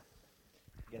year too. You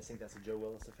guys think that's a Joe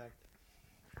Willis effect?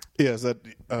 Yeah,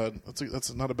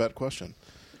 that's not a bad question.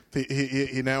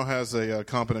 He now has a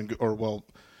competent,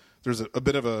 there's a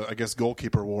bit of a, I guess,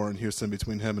 goalkeeper war in Houston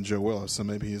between him and Joe Willis, so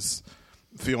maybe he's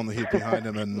feeling the heat behind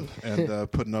him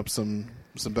and putting up some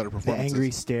better performances. The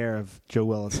angry stare of Joe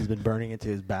Willis has been burning into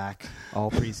his back all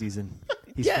preseason.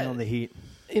 He's feeling the heat.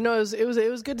 It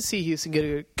was good to see Houston get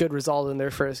a good result in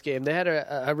their first game. They had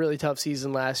a really tough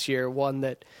season last year, one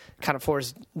that kind of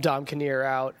forced Dom Kinnear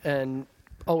out. And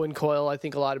Owen Coyle, I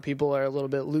think a lot of people are a little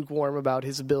bit lukewarm about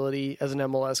his ability as an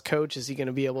MLS coach. Is he going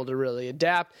to be able to really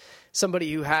adapt?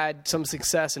 Somebody who had some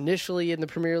success initially in the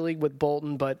Premier League with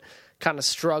Bolton, but kind of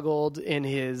struggled in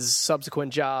his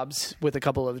subsequent jobs with a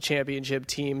couple of championship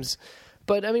teams.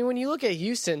 But, I mean, when you look at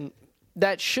Houston,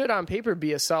 that should on paper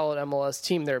be a solid MLS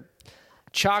team. They're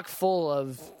chock full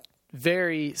of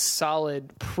very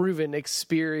solid, proven,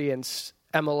 experienced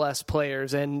MLS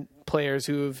players and players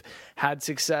who've had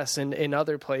success in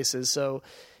other places. So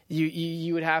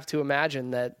you would have to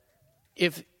imagine that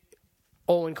if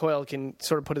Owen Coyle can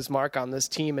sort of put his mark on this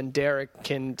team and Derek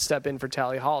can step in for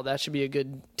Tally Hall, that should be a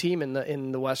good team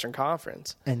in the Western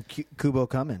Conference. And Kubo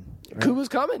coming. Right? Kubo's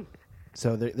coming.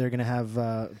 So they're going to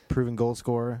have proven goal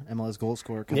scorer, MLS goal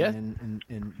scorer coming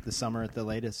in the summer at the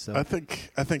latest. So I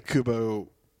think Kubo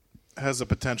has the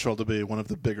potential to be one of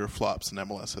the bigger flops in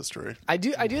MLS history. I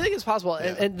do think it's possible.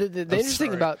 Yeah. And the interesting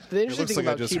thing about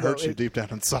I just hurt you deep down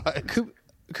inside.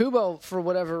 Kubo, for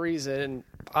whatever reason,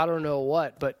 I don't know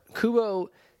what, but Kubo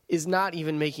is not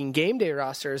even making game day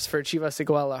rosters for Chivas de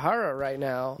Guadalajara right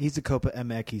now. He's a Copa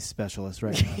MX specialist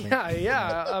right now.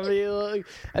 Yeah. I mean,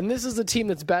 and this is a team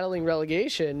that's battling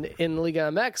relegation in Liga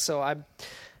MX, so I'm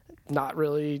not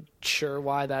really sure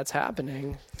why that's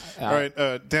happening. All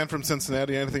right, Dan from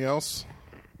Cincinnati, anything else?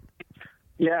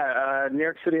 Yeah, New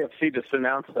York City FC just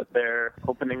announced that they're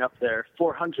opening up their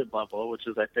 400 level, which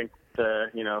is, I think, the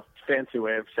fancy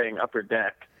way of saying upper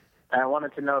deck. And I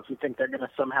wanted to know if you think they're going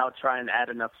to somehow try and add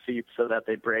enough seats so that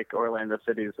they break Orlando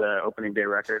City's opening day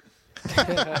record.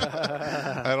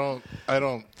 I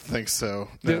don't think so.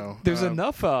 No. There's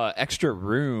enough extra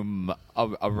room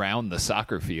around the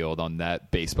soccer field on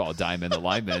that baseball diamond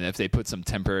alignment if they put some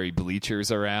temporary bleachers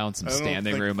around, some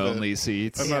standing room only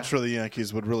seats. I'm not sure the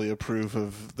Yankees would really approve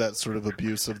of that sort of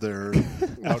abuse of their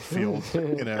outfield.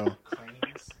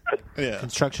 Yeah.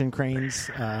 Construction cranes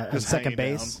at second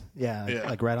base. Yeah,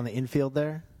 like right on the infield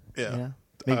there. Yeah.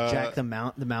 Maybe jack the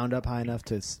mound up high enough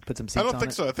to put some seats on I don't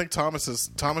think so. I think Thomas is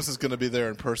going to be there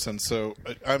in person. So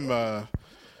I'm.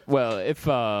 Well, if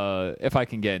I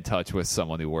can get in touch with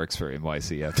someone who works for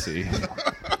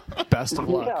NYCFC. Best of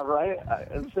luck. Yeah, right.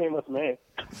 Same with me.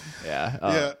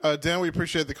 Yeah. Dan, we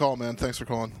appreciate the call, man. Thanks for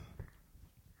calling.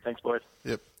 Thanks, boys.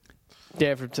 Yep.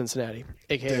 Dan from Cincinnati,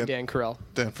 a.k.a. Dan Carell.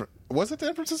 Was it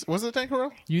Dan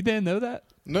Carell? You didn't know that?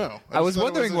 No. I was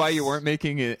wondering why you weren't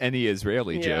making any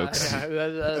Israeli jokes.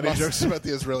 Any jokes about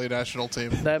the Israeli national team?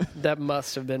 That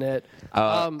must have been it.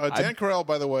 Dan Carell,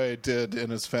 by the way, did in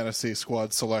his fantasy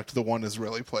squad select the one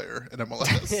Israeli player in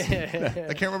MLS.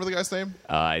 I can't remember the guy's name.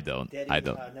 I don't.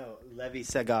 No, Levi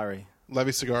Segari.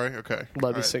 Levi Segari? Okay.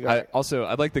 Levi Segari.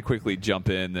 I'd like to quickly jump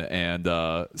in and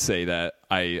say that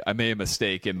I made a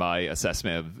mistake in my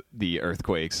assessment of the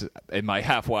Earthquakes. In my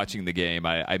half watching the game,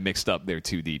 I mixed up their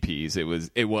two DPs.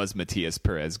 It was Matias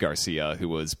Perez Garcia who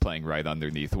was playing right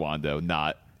underneath Wando,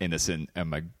 not Innocent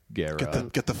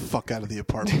Amagera. Get the fuck out of the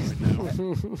apartment right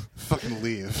now. Fucking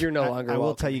leave. You're no longer I will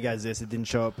welcome. tell you guys this. It didn't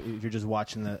show up if you're just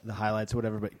watching the highlights or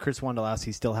whatever, but Chris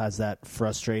Wondolowski still has that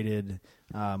frustrated,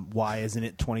 why isn't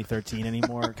it 2013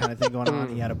 anymore kind of thing going on.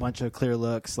 He had a bunch of clear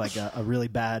looks, like a really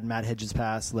bad Matt Hedges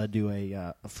pass led to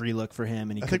a free look for him,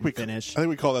 and he couldn't finish. I think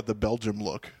we call that the Belgium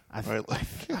look. I've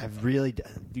really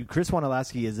Chris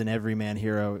Wondolowski is an everyman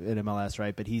hero in MLS,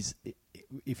 right? But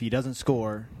if he doesn't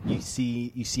score, you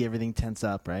see everything tense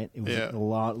up, right? It was a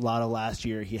lot of last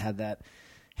year. He had that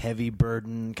heavy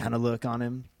burden kind of look on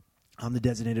him. I'm the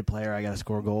designated player. I got to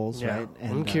score goals, right?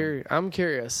 And, I'm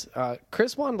curious.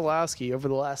 Chris Wondolowski over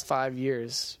the last 5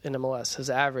 years in MLS has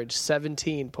averaged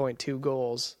 17.2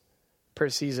 goals per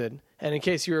season. And in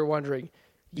case you were wondering,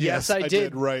 yes, I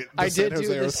did. Right. I did do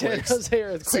the San Jose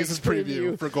Earthquakes season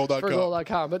preview for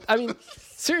Goal.com. But I mean,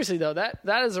 seriously though, that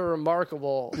is a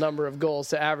remarkable number of goals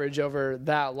to average over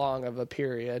that long of a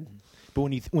period. But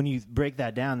when you break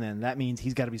that down, then that means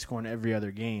he's got to be scoring every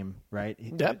other game, right?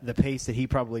 Yep. The pace that he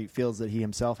probably feels that he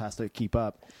himself has to keep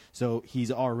up. So he's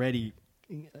already,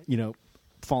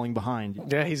 falling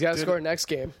behind. Yeah, he's got to score next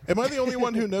game. Am I the only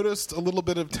one who noticed a little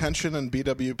bit of tension in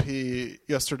BWP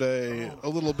yesterday? A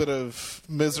little bit of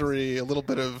misery, a little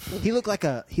bit of. He looked like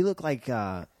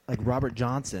Robert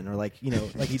Johnson, or like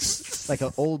he's like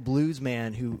an old blues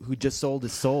man who just sold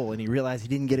his soul, and he realized he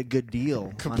didn't get a good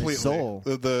deal on his soul.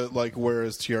 Where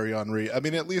is Thierry Henry? I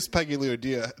mean, at least Peggy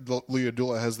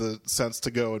Liodula has the sense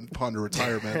to go and ponder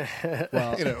retirement.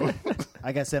 Well,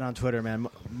 like I said on Twitter, man,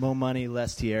 more money,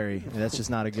 less Thierry. That's just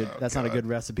not a good. Not a good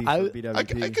recipe for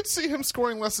BWP. I could see him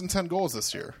scoring less than 10 goals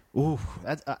this year. Ooh,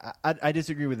 I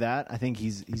disagree with that. I think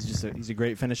he's a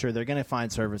great finisher. They're going to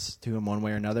find service to him one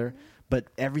way or another. But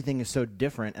everything is so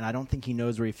different, and I don't think he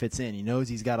knows where he fits in. He knows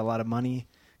he's got a lot of money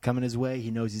coming his way.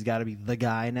 He knows he's got to be the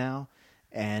guy now,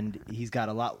 and he's got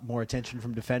a lot more attention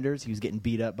from defenders. He was getting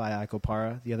beat up by Iko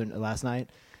Para last night.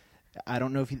 I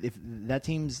don't know if that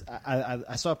team's.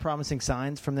 I saw promising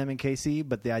signs from them in KC,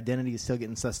 but the identity is still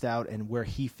getting sussed out, and where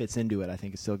he fits into it, I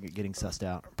think, is still getting sussed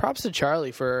out. Props to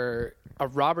Charlie for a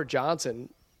Robert Johnson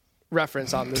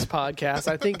reference on this podcast.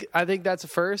 I think that's a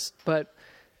first, but.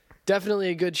 Definitely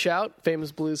a good shout.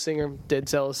 Famous blues singer, did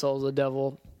sell his soul to the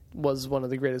devil, was one of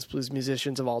the greatest blues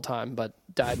musicians of all time, but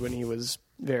died when he was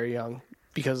very young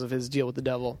because of his deal with the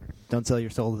devil. Don't sell your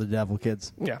soul to the devil,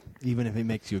 kids. Yeah. Even if he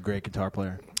makes you a great guitar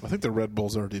player. I think the Red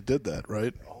Bulls already did that,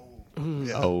 right?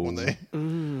 When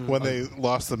they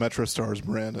lost the Metro Stars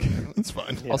brand. It's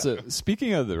fine. Yeah. Also,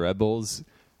 speaking of the Red Bulls,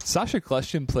 Sasha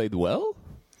Kljestan played well?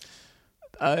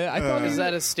 I thought is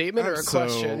that a statement or a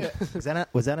question?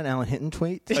 Was that an Alan Hinton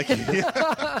tweet? I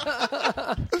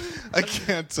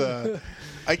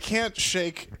can't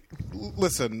shake.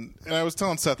 Listen, and I was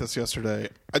telling Seth this yesterday.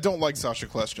 I don't like Sasha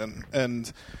Kljestan,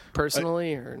 and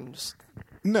personally, or just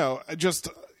no, I just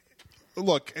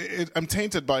look. I'm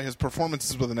tainted by his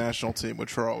performances with the national team,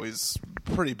 which are always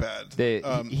pretty bad.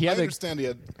 I understand he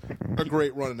had a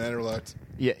great run in Anderlecht.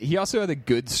 Yeah, he also had a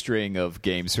good string of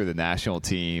games for the national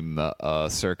team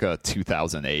circa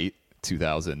 2008,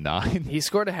 2009. He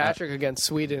scored a hat-trick against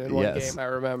Sweden in one game, I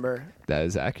remember. That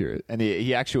is accurate. And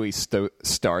he actually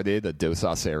started a Dos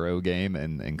Acero game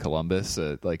in Columbus.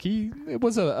 It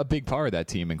was a big part of that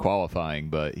team in qualifying,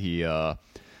 but he,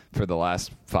 for the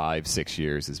last 5-6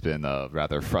 years, has been a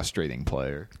rather frustrating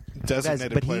player.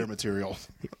 Designated player material.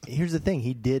 Here's the thing.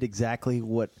 He did exactly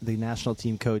what the national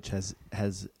team coach has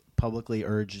publicly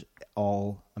urged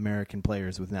all American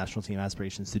players with national team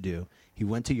aspirations to do. He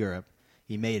went to Europe.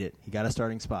 He made it. He got a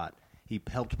starting spot. He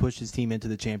helped push his team into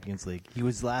the Champions League. He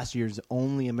was last year's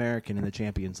only American in the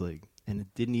Champions League, and it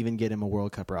didn't even get him a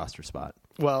World Cup roster spot.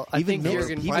 Well, I think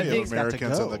Americans in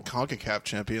the CONCACAF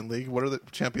Champions League. What are the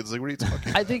Champions League? What are you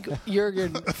talking about? I think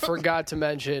Jurgen forgot to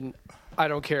mention I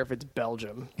don't care if it's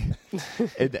Belgium.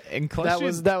 And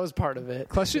Kleshin, that was part of it.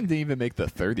 Kleshin didn't even make the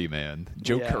 30-man.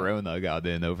 Joe Corona got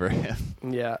in over him.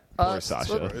 Yeah. Poor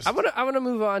Sasha. I want to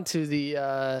move on to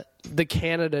the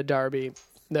Canada derby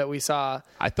that we saw.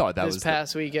 I thought that this was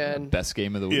past the weekend. Best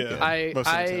game of the weekend.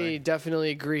 I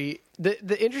definitely agree.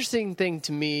 The interesting thing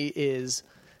to me is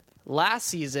last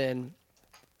season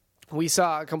we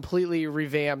saw a completely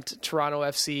revamped Toronto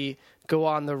FC go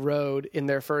on the road in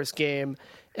their first game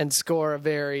and score a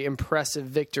very impressive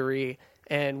victory.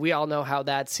 And we all know how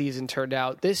that season turned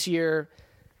out. This year,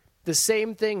 the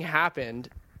same thing happened,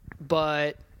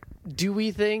 but do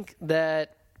we think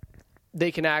that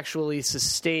they can actually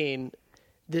sustain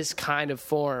this kind of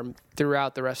form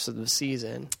throughout the rest of the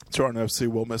season? Toronto FC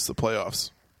will miss the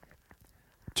playoffs.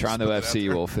 Toronto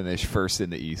FC will finish first in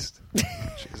the East.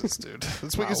 Jesus, dude.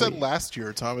 That's what you said last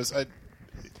year, Thomas.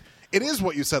 It is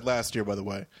what you said last year, by the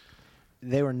way.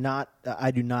 They were not.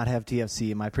 I do not have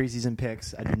TFC in my preseason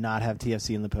picks. I do not have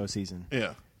TFC in the postseason.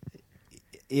 Yeah.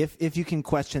 If you can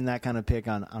question that kind of pick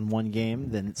on one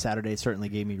game, then Saturday certainly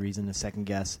gave me reason to second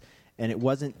guess. And it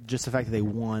wasn't just the fact that they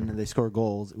won, they scored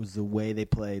goals. It was the way they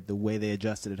played, the way they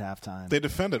adjusted at halftime. They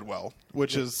defended well,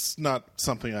 which is not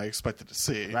something I expected to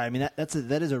see. Right. I mean,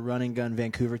 that is a running gun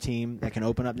Vancouver team that can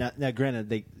open up. Now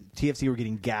granted, TFC were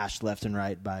getting gashed left and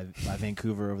right by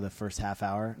Vancouver over the first half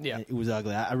hour. Yeah. It was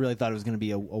ugly. I really thought it was going to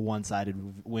be a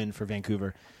one-sided win for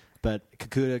Vancouver. But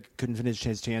Kakuta couldn't finish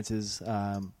his chances.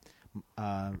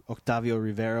 Octavio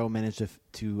Rivero managed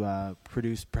to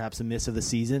produce perhaps a miss of the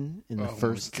season in the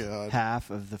first half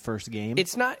of the first game.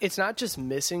 It's not just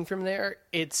missing from there.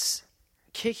 It's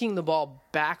kicking the ball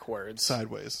backwards.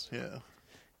 Sideways, yeah.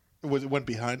 It went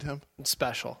behind him?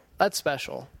 Special. That's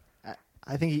special.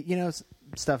 I think,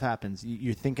 stuff happens.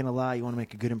 You're thinking a lot. You want to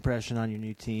make a good impression on your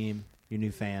new team, your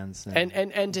new fans.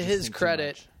 And to his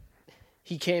credit,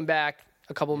 he came back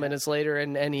a couple minutes later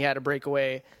and he had a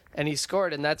breakaway and he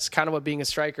scored. And that's kind of what being a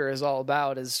striker is all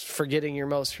about, is forgetting your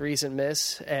most recent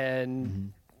miss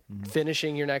and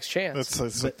finishing your next chance.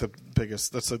 That's like the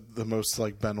biggest. That's like the most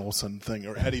like Ben Olsen thing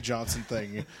or Eddie Johnson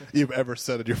thing you've ever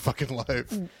said in your fucking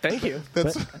life. Thank you.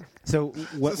 So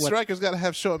the striker's got to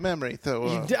have short memory,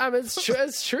 though.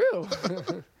 It's true.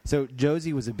 So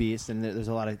Josie was a beast, and there's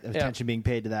a lot of attention being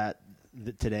paid to that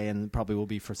today, and probably will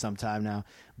be for some time now.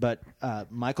 But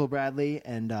Michael Bradley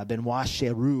and Benoit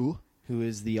Cheroux, who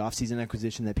is the offseason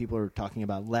acquisition that people are talking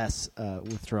about less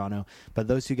with Toronto, but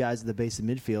those two guys at the base of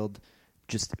midfield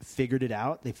just figured it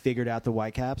out. They figured out the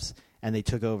Whitecaps, and they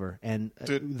took over. And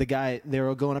the guy, they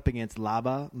were going up against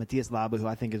Matthias Laba, who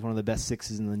I think is one of the best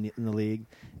sixes in the league,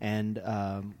 and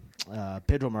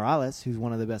Pedro Morales, who's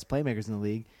one of the best playmakers in the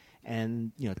league.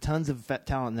 And tons of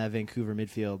talent in that Vancouver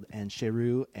midfield, and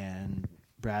Cheroux and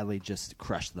Bradley just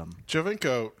crushed them.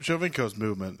 Jovinko's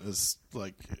movement is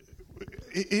like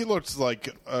he looks like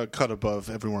a cut above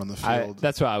everyone on the field.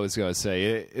 That's what I was going to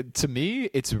say. To me,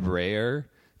 it's rare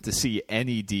to see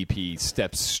any DP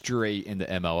step straight into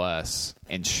MLS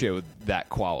and show that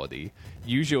quality.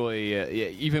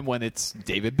 Usually, even when it's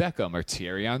David Beckham or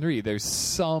Thierry Henry, there's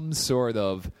some sort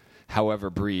of, however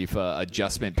brief,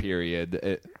 adjustment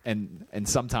period, and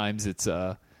sometimes it's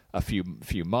a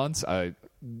few months.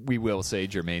 We will say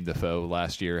Jermaine Defoe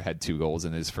last year had 2 goals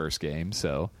in his first game,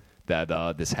 so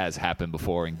that this has happened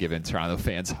before and given Toronto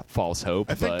fans false hope.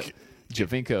 But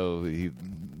Jovinko, he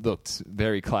looked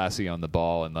very classy on the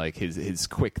ball, and like his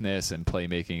quickness and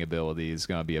playmaking ability is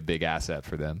going to be a big asset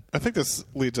for them. I think this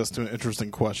leads us to an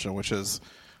interesting question, which is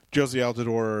Josie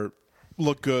Altidore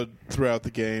looked good throughout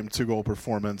the game, 2-goal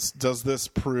performance. What does this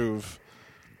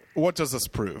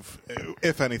prove,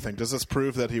 if anything? Does this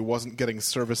prove that he wasn't getting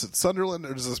service at Sunderland,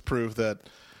 or does this prove that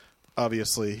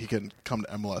obviously he can come to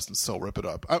MLS and still rip it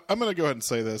up? I'm going to go ahead and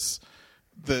say this,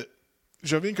 that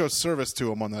Jovinko's service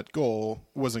to him on that goal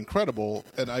was incredible,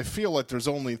 and I feel like there's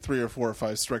only 3 or 4 or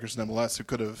 5 strikers in MLS who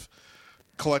could have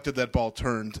collected that ball,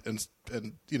 turned, and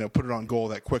put it on goal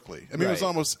that quickly. I mean, It was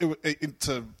almost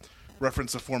to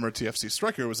reference a former TFC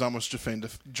striker. It was almost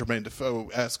Jermaine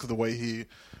Defoe-esque the way he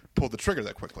pulled the trigger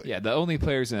that quickly. Yeah, the only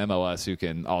players in MLS who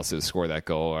can also score that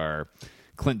goal are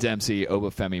Clint Dempsey,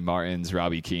 Obafemi Martins,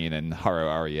 Robbie Keane, and Haro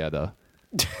Arieta.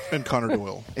 And Connor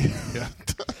Doyle. Yeah.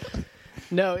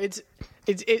 No, it's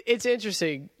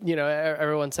interesting.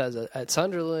 Everyone says at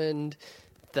Sunderland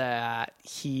that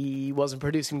he wasn't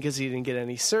producing because he didn't get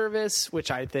any service, which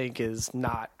I think is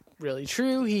not really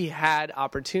true. He had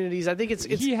opportunities. I think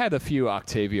he had a few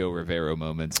Octavio Rivero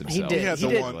moments himself. He had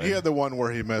the one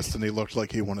where he missed and he looked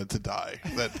like he wanted to die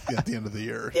at the end of the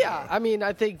year. Yeah, I mean,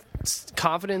 I think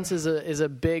confidence is a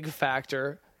big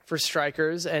factor for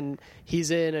strikers, and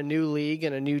he's in a new league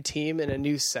and a new team and a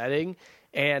new setting,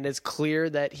 and it's clear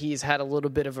that he's had a little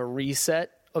bit of a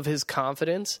reset of his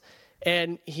confidence,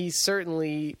 and he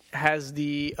certainly has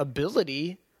the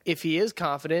ability, if he is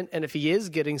confident and if he is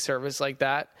getting service like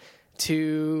that,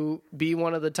 to be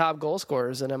one of the top goal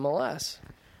scorers in MLS.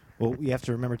 Well, you have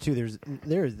to remember too.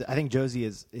 I think Josie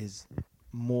has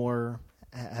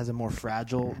a more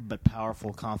fragile but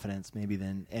powerful confidence maybe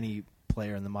than any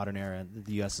player in the modern era that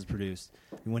the U.S. has produced.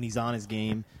 When he's on his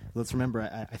game, let's remember,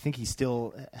 I think he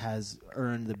still has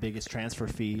earned the biggest transfer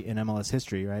fee in MLS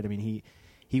history, right? I mean,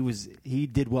 he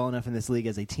did well enough in this league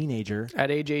as a teenager at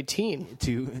age 18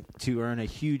 to earn a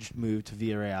huge move to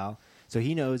Villarreal. So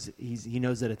he knows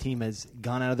that a team has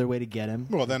gone out of their way to get him.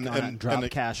 Well, then and dropped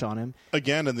cash on him.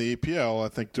 Again, in the EPL, I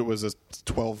think it was a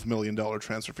 $12 million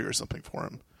transfer fee or something for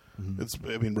him.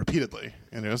 Mm-hmm. Repeatedly,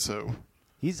 so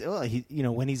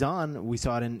when he's on, we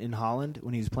saw it in Holland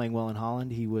when he was playing well in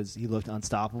Holland. He looked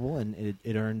unstoppable, and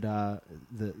it earned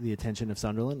the attention of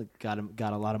Sunderland. It got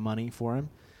a lot of money for him,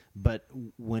 but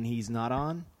when he's not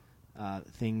on,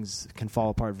 things can fall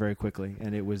apart very quickly,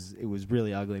 and it was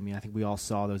really ugly. I mean, I think we all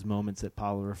saw those moments that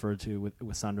Pablo referred to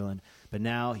with Sunderland. But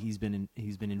now he's been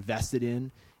invested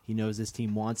in. He knows this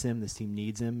team wants him. This team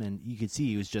needs him, and you could see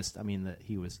he was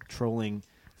he was trolling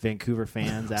Vancouver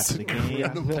fans after the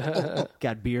game.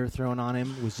 Got beer thrown on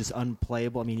him. It was just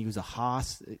unplayable. I mean, he was a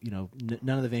hoss.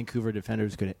 None of the Vancouver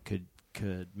defenders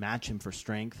could match him for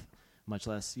strength, much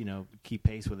less keep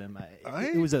pace with him.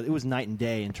 It was night and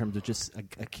day in terms of just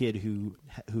a kid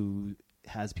who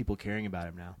has people caring about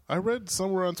him now. I read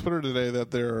somewhere on Twitter today that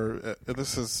there are,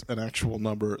 this is an actual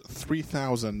number,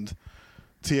 3,000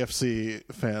 TFC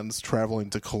fans traveling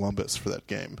to Columbus for that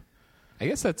game. I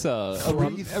guess that's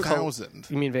 3,000.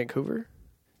 You mean Vancouver?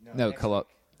 No,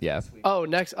 yeah. Oh,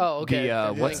 next. Oh, okay.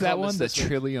 What's that one? The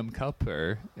Trillium Cup,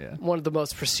 or one of the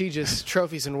most prestigious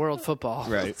trophies in world football.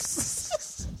 Right.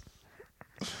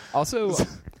 Also,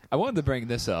 I wanted to bring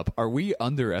this up. Are we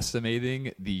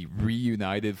underestimating the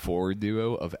reunited forward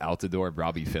duo of Altidore and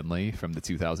Robbie Finley from the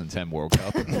 2010 World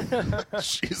Cup?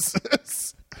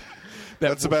 Jesus.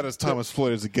 That's about as Thomas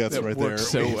Floyd as it gets right there.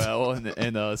 So well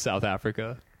in South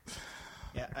Africa.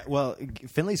 Yeah, well,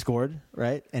 Finley scored,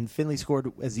 right? And Finley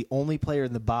scored as the only player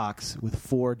in the box with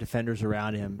 4 defenders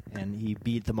around him, and he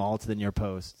beat them all to the near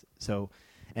post. So,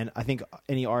 and I think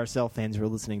any RSL fans who are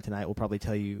listening tonight will probably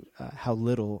tell you how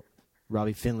little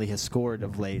Robbie Finley has scored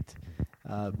of late.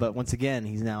 But once again,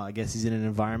 he's in an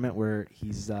environment where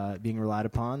he's being relied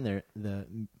upon. The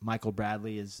Michael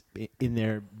Bradley is in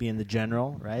there being the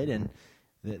general, right? And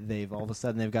they've all of a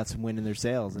sudden they've got some wind in their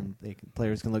sails, and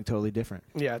players can look totally different.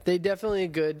 Yeah, they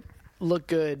definitely look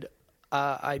good.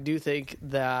 I do think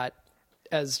that,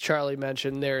 as Charlie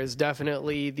mentioned, there is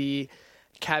definitely the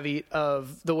caveat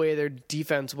of the way their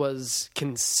defense was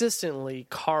consistently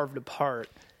carved apart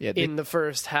in the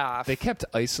first half. They kept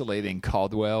isolating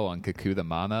Caldwell on Kakuta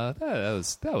Mana.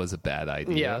 That was a bad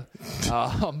idea.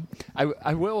 Yeah.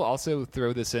 I will also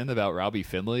throw this in about Robbie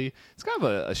Finley. It's kind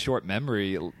of a short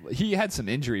memory. He had some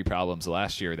injury problems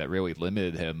last year that really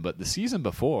limited him, but the season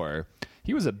before,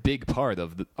 he was a big part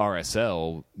of the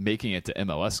RSL making it to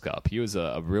MLS Cup. He was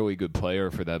a really good player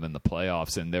for them in the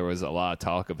playoffs, and there was a lot of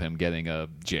talk of him getting a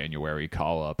January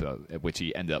call-up, at which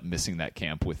he ended up missing that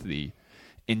camp with the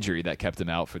injury that kept him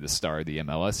out for the start of the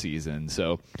MLS season.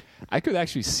 So I could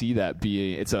actually see that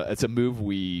being it's a move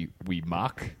we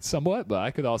mock somewhat, but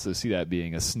I could also see that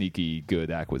being a sneaky good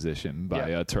acquisition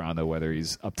by Toronto, whether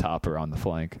he's up top or on the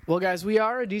flank. Well, guys, we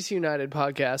are a DC United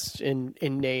podcast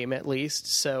in name at least,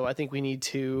 so I think we need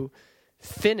to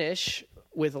finish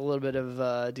with a little bit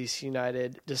of DC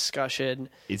United discussion.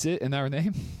 Is it in our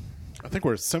name? I think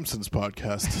we're a Simpsons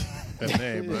podcast at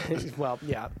name. Well,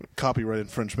 yeah. Copyright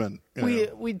infringement.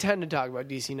 We tend to talk about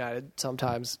DC United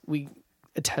sometimes. We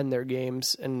attend their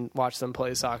games and watch them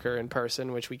play soccer in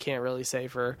person, which we can't really say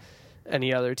for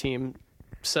any other team.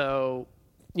 So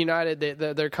United,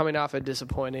 they're coming off a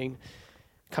disappointing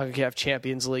CONCACAF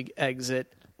Champions League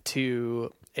exit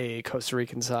to a Costa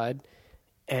Rican side,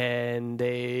 and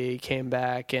they came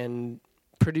back and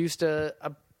produced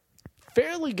a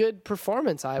fairly good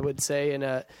performance, I would say, in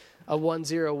a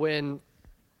 1-0 win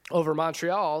over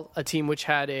Montreal, a team which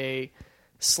had a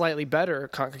slightly better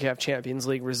CONCACAF Champions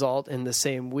League result in the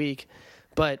same week.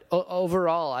 But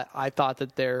overall, I thought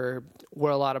that there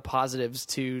were a lot of positives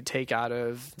to take out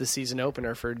of the season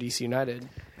opener for DC United.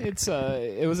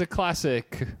 It was a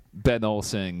classic Ben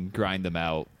Olsen grind them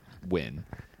out win,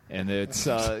 and it's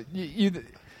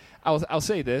I'll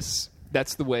say this.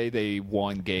 that's the way they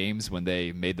won games when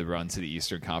they made the run to the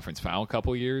Eastern Conference Final a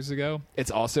couple years ago.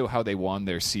 It's also how they won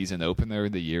their season opener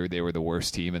the year they were the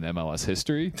worst team in MLS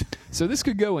history. So this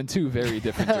could go in two very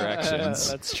different directions.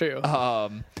 That's true.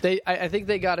 I think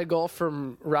they got a goal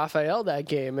from Raphael that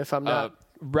game, if I'm not...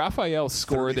 Raphael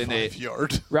scored in a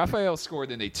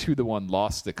 2-1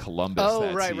 loss to Columbus.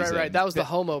 Oh, right. That was the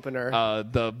home opener.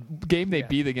 The game they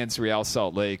beat against Real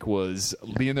Salt Lake was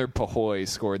Leonard Pajoy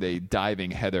scored a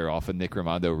diving header off a Nick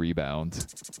Raimondo rebound.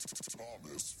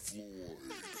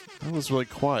 That was really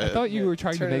quiet. I thought you were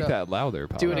trying to make that louder,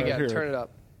 Pablo. Do it again. Turn it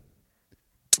up.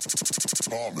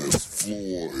 Thomas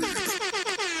Floyd.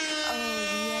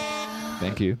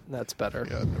 Thank you. That's better.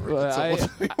 Yeah,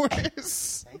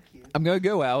 I'm going to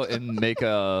go out and make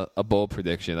a bold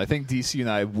prediction. I think DC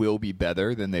United will be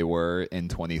better than they were in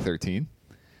 2013.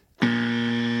 I'll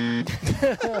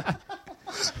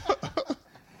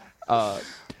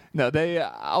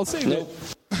say that.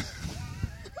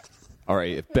 All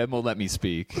right, if Ben will let me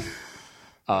speak.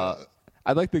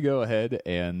 I'd like to go ahead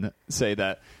and say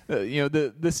that,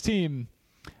 this team...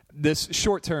 This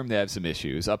short term, they have some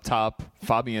issues. Up top,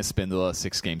 Fabian Spindola,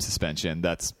 6-game suspension.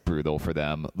 That's brutal for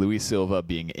them. Luis Silva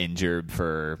being injured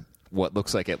for what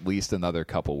looks like at least another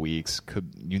couple weeks.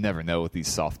 You never know with these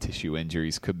soft tissue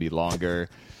injuries. Could be longer.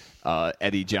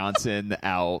 Eddie Johnson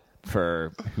out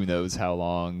for who knows how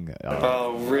long.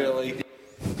 Oh, really?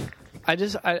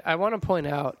 I want to point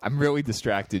out... I'm really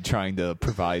distracted trying to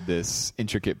provide this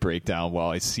intricate breakdown while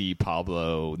I see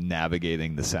Pablo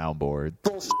navigating the soundboard.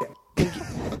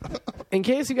 In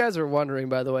case you guys are wondering,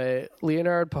 by the way,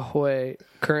 Leonard Pajoy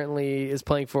currently is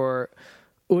playing for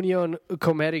Union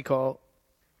Comerico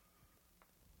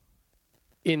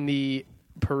in the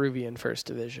Peruvian First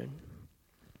Division.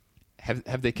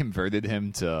 Have they converted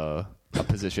him to a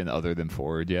position other than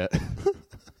forward yet?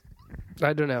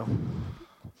 I don't know.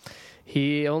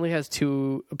 He only has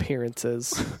 2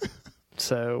 appearances,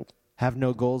 so... Have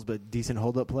no goals, but decent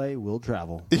hold-up play will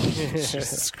travel.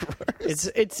 Jesus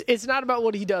Christ. It's not about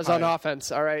what he does on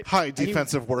offense, all right? High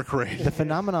defensive work rate. The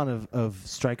phenomenon of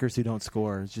strikers who don't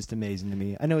score is just amazing to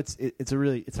me. I know it's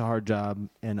a hard job,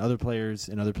 and other players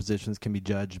in other positions can be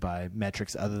judged by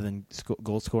metrics other than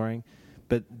goal scoring,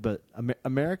 but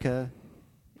America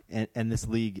and this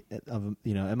league of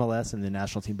MLS and the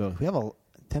national team both, tend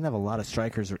to have a lot of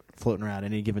strikers floating around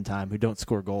at any given time who don't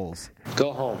score goals.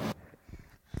 Go home.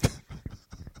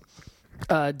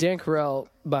 Dan Carell,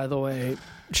 by the way,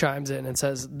 chimes in and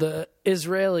says the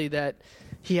Israeli that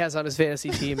he has on his fantasy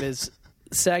team is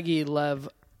Sagi Lev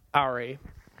Ari.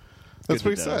 That's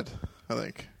what he said, I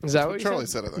think. Is that what Charlie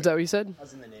said? I think. Is that what you said? I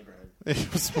was in the neighborhood.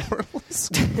 It was more or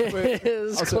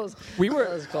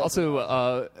less.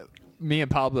 Me and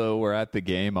Pablo were at the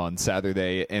game on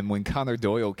Saturday, and when Connor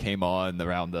Doyle came on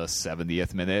around the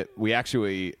 70th minute, we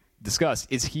actually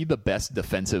discussed, is he the best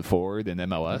defensive forward in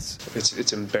MLS?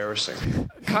 It's embarrassing.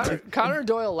 Connor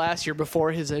Doyle last year,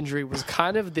 before his injury, was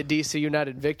kind of the DC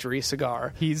United victory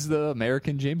cigar. He's the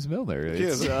American James Milner. He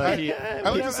is. I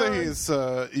like to say he's.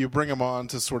 You bring him on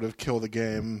to sort of kill the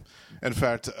game. In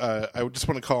fact, I would just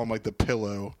want to call him like the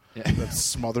pillow that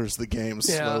smothers the game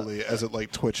slowly as it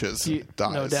like twitches,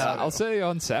 dies. No doubt. I'll say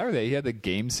on Saturday he had the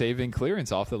game-saving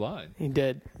clearance off the line. He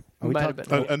did.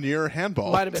 A near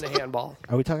handball. Might have been a handball.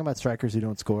 Are we talking about strikers who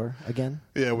don't score again?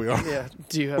 Yeah, we are. Yeah.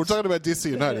 We're talking about DC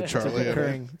United, Charlie.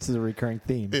 This is a recurring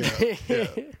theme. Yeah.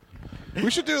 We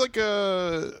should do like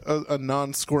a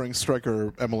non-scoring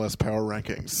striker MLS power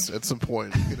rankings at some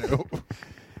point.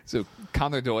 So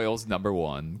Connor Doyle's number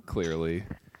 1, clearly.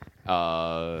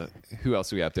 Who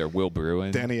else do we have there? Will Bruin,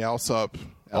 Danny Alsop,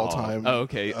 all-time.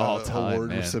 All-time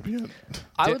award recipient.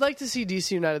 I would like to see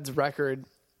DC United's record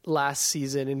last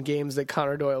season in games that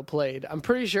Connor Doyle played. I'm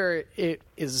pretty sure it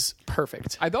is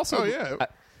perfect. I'd also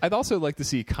like to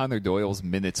see Connor Doyle's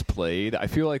minutes played. I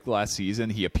feel like last season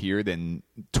he appeared in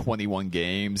 21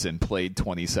 games and played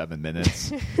 27 minutes.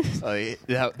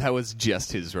 That was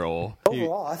just his role.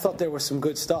 Overall, I thought there was some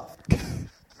good stuff.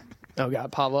 Oh,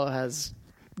 God. Pablo has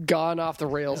gone off the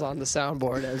rails on the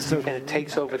soundboard. And it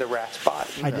takes over the rat spot.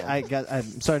 I'm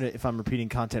sorry if I'm repeating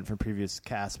content from previous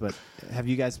casts, but have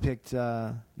you guys picked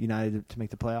United to make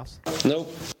the playoffs?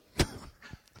 Nope.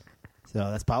 So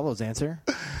that's Pablo's answer.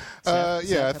 I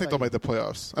think they'll make the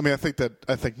playoffs. I mean,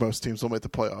 I think most teams will make the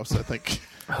playoffs. I think.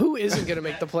 Who isn't going to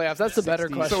make the playoffs? That's the better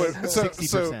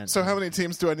question. So how many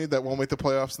teams do I need that won't make the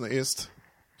playoffs in the East?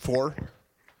 4.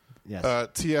 Yes.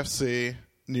 TFC,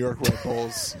 New York Red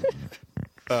Bulls,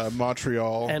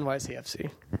 Montreal, NYCFC.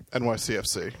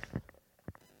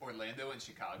 Orlando and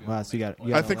Chicago. Wow, so you got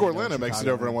I think Orlando makes it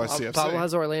over NYCFC. Pablo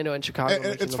has Orlando and Chicago.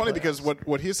 And it's funny because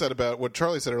what he said about what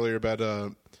Charlie said earlier about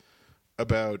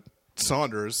about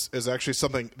Saunders is actually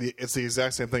it's the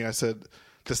exact same thing I said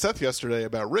to Seth yesterday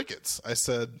about Ricketts. I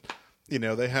said,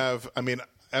 they have, I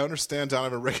understand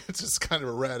Donovan Ricketts is kind of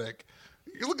erratic.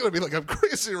 You're looking at me like I'm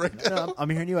crazy right now. No, I'm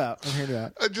hearing you out.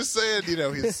 I'm just saying,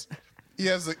 he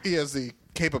has the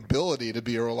capability to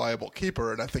be a reliable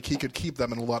keeper, and I think he could keep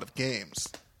them in a lot of games.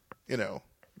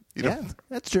 Yeah,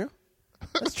 that's true.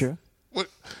 That's true.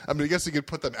 I guess he could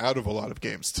put them out of a lot of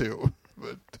games too.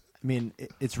 But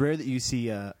it's rare that you see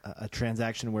a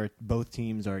transaction where both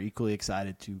teams are equally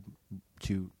excited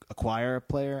to acquire a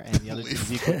player and the other team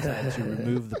is equally excited to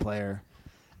remove the player.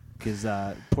 Because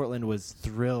Portland was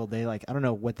thrilled. They I don't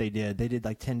know what they did. They did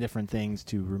 10 different things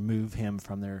to remove him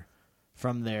from their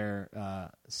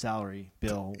salary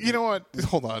bill. You know what?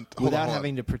 Hold on. Without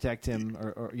having to protect him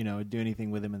or do anything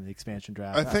with him in the expansion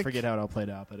draft. I forget how it all played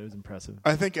out, but it was impressive.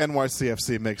 I think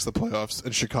NYCFC makes the playoffs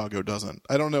and Chicago doesn't.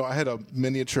 I don't know. I had a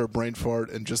miniature brain fart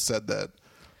and just said that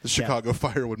the Chicago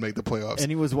Fire would make the playoffs.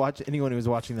 Anyone who was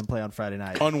watching them play on Friday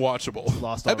night. Unwatchable.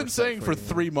 Lost all I've been saying for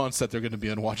 3 you. months that they're going to be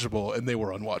unwatchable, and they were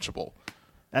unwatchable.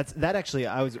 That actually,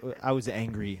 I was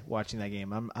angry watching that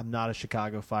game. I'm not a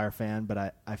Chicago Fire fan,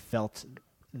 but I felt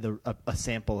a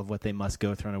sample of what they must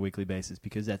go through on a weekly basis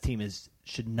because that team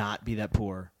should not be that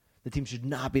poor. The team should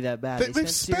not be that bad. They've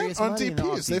spent on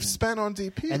DPs. They've spent on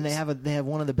DPs, and they have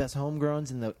one of the best homegrowns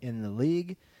in the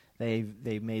league.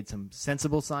 They've made some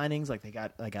sensible signings.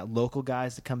 They got local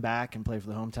guys to come back and play for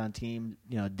the hometown team.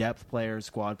 Depth players,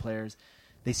 squad players.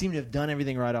 They seem to have done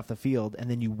everything right off the field, and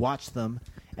then you watch them,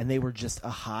 and they were just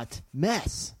a hot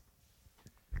mess.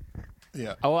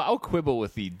 Yeah, I'll quibble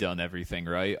with the done everything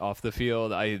right off the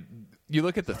field. You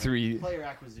look at the three player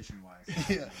acquisition wise.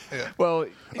 yeah. Well,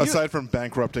 aside from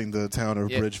bankrupting the town of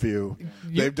Bridgeview,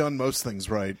 they've done most things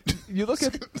right.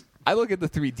 I look at the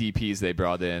 3 DPs they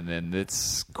brought in, and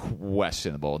it's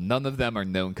questionable. None of them are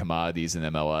known commodities in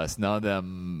MLS. None of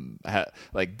them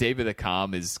David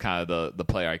Akam is kind of the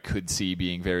player I could see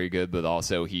being very good, but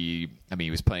also he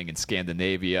was playing in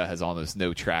Scandinavia, has almost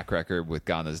no track record with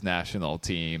Ghana's national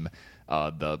team.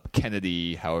 The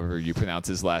Kennedy, however you pronounce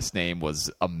his last name, was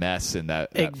a mess in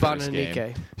that first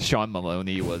game. Sean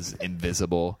Maloney was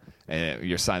invisible. And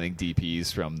you're signing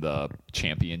DPs from the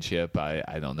championship.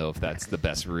 I don't know if that's the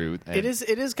best route. And it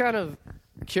is kind of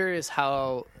curious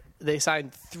how they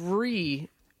signed 3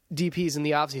 DPs in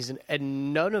the offseason,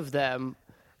 and none of them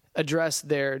addressed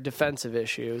their defensive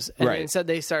issues. And instead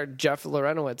they started Jeff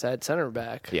Lorenowitz at center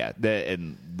back. Yeah,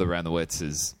 and Lorenowitz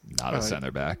is not a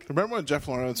center back. Remember when Jeff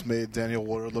Lorenowitz made Daniel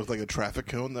Ward look like a traffic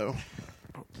cone, though?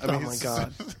 My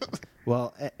God.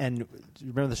 Well, and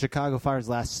remember the Chicago Fire's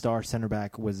last star center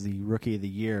back was the Rookie of the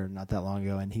Year not that long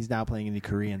ago, and he's now playing in the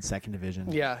Korean second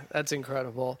division. Yeah, that's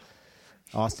incredible.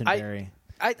 Austin Berry.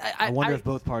 I wonder if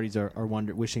both parties are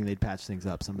wishing they'd patch things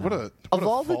up somehow. What a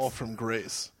fall from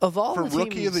grace. Of all from the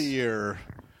Rookie teams, of the Year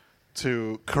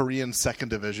to Korean second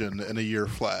division in a year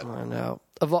flat. I know.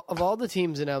 Of all the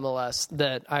teams in MLS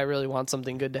that I really want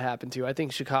something good to happen to, I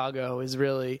think Chicago is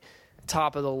really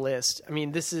top of the list.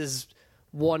 This is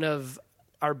one of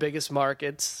our biggest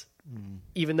markets,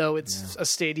 even though it's a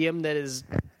stadium that is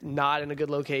not in a good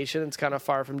location. It's kind of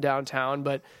far from downtown,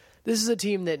 but this is a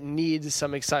team that needs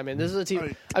some excitement. This is a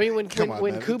team. When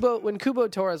Kubo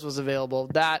Torres was available,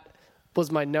 that was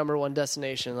my number one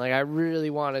destination. I really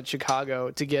wanted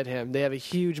Chicago to get him. They have a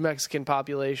huge Mexican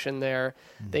population there.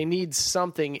 They need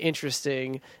something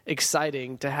interesting,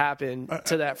 exciting to happen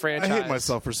to that franchise. I hate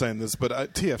myself for saying this, but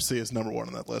TFC is number 1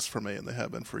 on that list for me, and they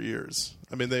have been for years.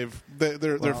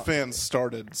 Their fans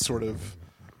started sort of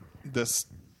this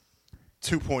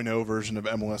 2.0 version of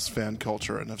MLS fan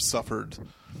culture and have suffered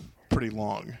pretty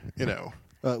long,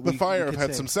 the Fire have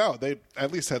had some salad. They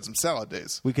at least had some salad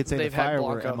days. We could say They've the Fire had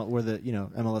were the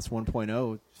MLS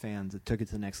 1.0 fans that took it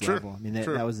to the next level.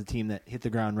 That was the team that hit the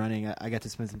ground running. I got to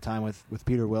spend some time with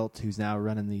Peter Wilt, who's now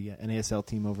running the NASL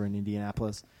team over in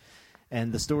Indianapolis,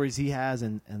 and the stories he has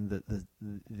and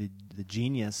the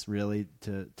genius really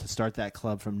to start that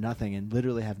club from nothing and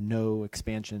literally have no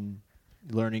expansion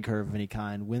learning curve of any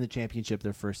kind. Win the championship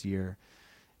their first year.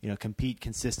 Compete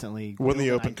consistently. Win the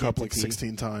Open Cup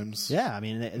 16 times. Yeah,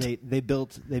 they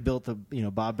built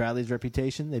the Bob Bradley's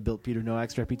reputation. They built Peter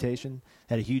Nowak's reputation.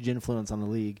 Had a huge influence on the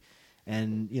league,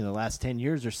 and the last 10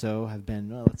 years or so have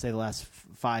been, let's say the last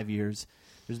 5 years.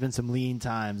 There's been some lean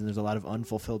times, and there's a lot of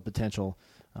unfulfilled potential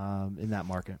in that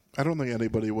market. I don't think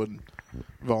anybody would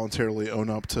voluntarily own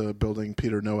up to building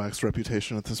Peter Nowak's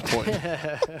reputation at this point.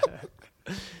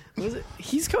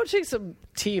 He's coaching some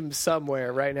team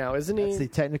somewhere right now, isn't he? That's the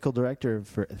technical director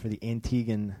for the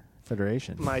Antiguan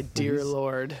Federation. My dear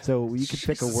Lord. So you could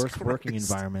pick a Jesus worse working Christ.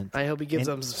 environment. I hope he gives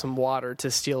them some water to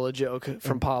steal a joke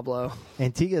from Pablo.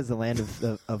 Antigua is the land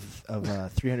of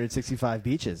 365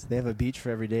 beaches. They have a beach for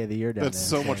every day of the year down That's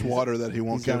there. so much water that he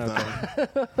won't he's give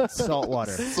gonna- them. Salt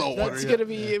water. Salt water. That's yeah. gonna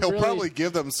be He'll really- probably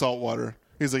give them salt water.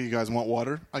 He's like, you guys want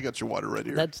water? I got your water right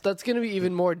here. That's going to be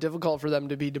even more difficult for them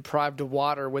to be deprived of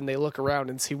water when they look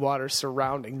around and see water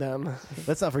surrounding them.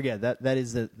 Let's not forget that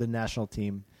is the national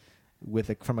team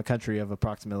from a country of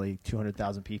approximately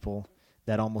 200,000 people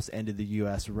that almost ended the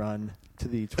U.S. run to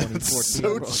the 2014 so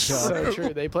World Cup. So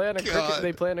true. They play on a cricket. God.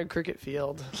 They play on a cricket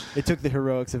field. It took the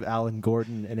heroics of Alan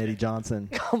Gordon and Eddie Johnson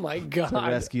Oh my to God!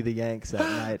 rescue the Yanks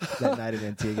that night in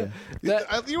Antigua. You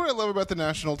know what I love about the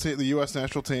national team, the U.S.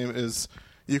 national team, is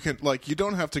you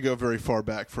don't have to go very far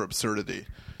back for absurdity.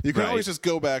 You can Right. always just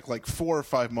go back like 4 or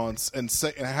 5 months and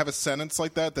say and have a sentence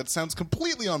like that sounds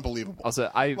completely unbelievable.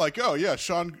 Also, like, oh yeah,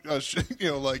 Sean,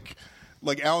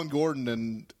 like Alan Gordon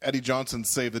and Eddie Johnson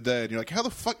saved the day, and you're like, how the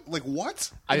fuck, like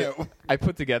what? I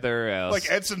put together Like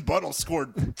Edson Buttle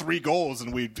scored 3 goals,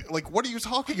 and what are you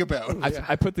talking about?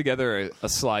 I put together a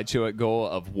slideshow at goal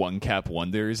of one cap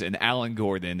wonders, and Alan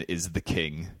Gordon is the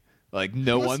king. Like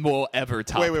no one will ever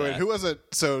top. Wait. that. Who was it?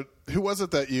 So who was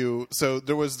it that you? So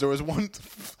there was one.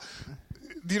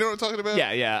 Do you know what I'm talking about?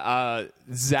 Yeah.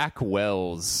 Zach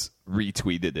Wells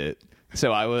retweeted it.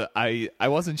 So I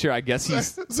wasn't sure. I guess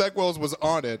he's Zach Wells was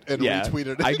on it and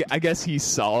retweeted it. I guess he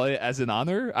saw it as an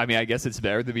honor. I mean, I guess it's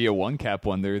better to be a one cap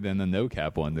wonder than a no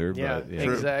cap wonder. Yeah, but, yeah.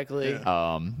 exactly.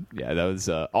 Yeah, that was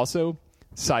also.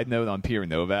 Side note on Pierre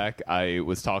Novak, I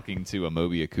was talking to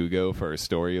Amobi Akugo for a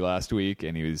story last week,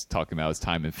 and he was talking about his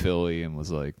time in Philly and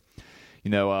was like,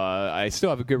 I still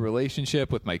have a good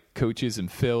relationship with my coaches in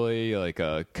Philly, like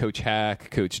Coach Hack,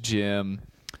 Coach Jim.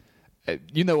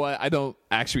 You know what? I don't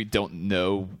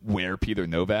know where Peter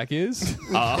Novak is,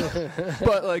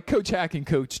 but like Coach Hack and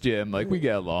Coach Jim, like we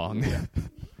get along.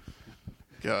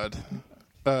 God.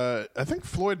 I think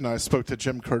Floyd and I spoke to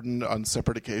Jim Curtin on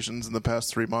separate occasions in the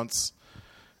past 3 months.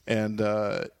 And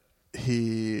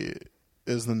he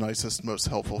is the nicest, most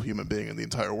helpful human being in the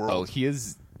entire world. Oh, he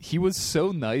is. He was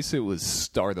so nice; it was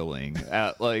startling.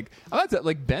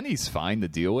 Benny's fine to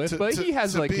deal with, but he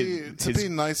has to be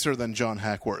nicer than John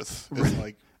Hackworth.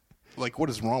 Is like what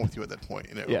is wrong with you at that point?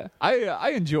 Yeah, I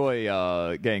enjoy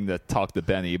getting to talk to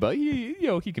Benny, but he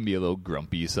can be a little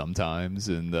grumpy sometimes.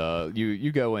 And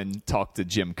you go and talk to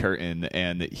Jim Curtin,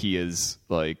 and he is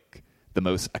like the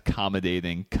most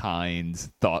accommodating, kind,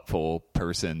 thoughtful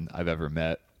person I've ever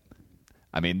met.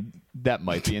 I mean, that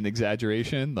might be an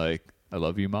exaggeration. Like, I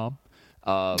love you, Mom.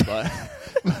 But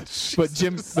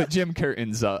Jim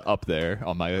Curtin's up there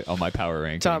on my power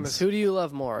rankings. Thomas, who do you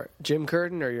love more, Jim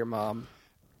Curtin or your mom?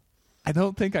 I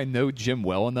don't think I know Jim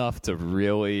well enough to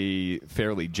really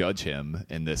fairly judge him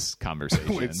in this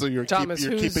conversation. Wait, so you're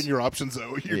keeping your options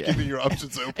open. You're keeping your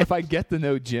options open. If I get to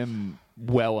know Jim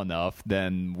well enough,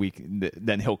 then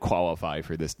then he'll qualify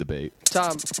for this debate.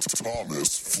 Thomas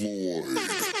Floyd.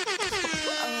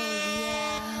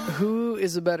 Who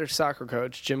is a better soccer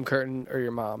coach, Jim Curtin or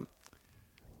your mom?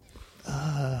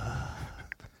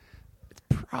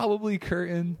 Probably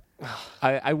Curtin.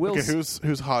 I will. Okay,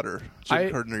 who's hotter,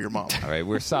 Jim Curtin or your mom? All right,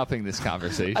 we're stopping this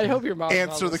conversation. I hope your mom's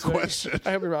Answer not the listening. question.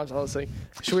 I hope your mom's not listening.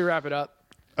 Should we wrap it up?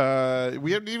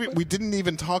 We didn't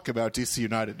even talk about DC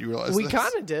United. You realize We this?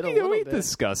 kind of did a little we bit.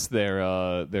 discussed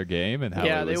their game and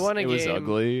how they won a it was game.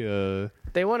 ugly.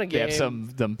 They won a game. They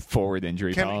have some forward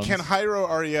injury problems. Can Jairo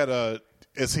Arrieta,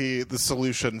 is he the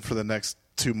solution for the next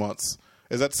 2 months?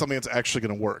 Is that something that's actually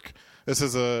going to work? This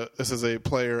is a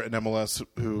player in MLS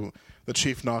who the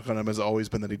chief knock on him has always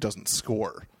been that he doesn't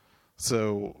score.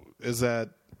 So is that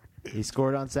He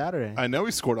scored on Saturday. I know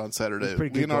he scored on Saturday.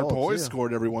 Pretty good Leonard goal, Boy too.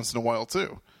 scored every once in a while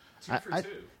too.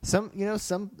 Some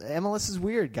MLS is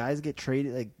weird. Guys get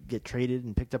traded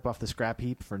and picked up off the scrap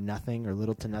heap for nothing or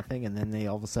little to nothing, and then they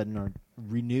all of a sudden are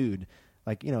renewed.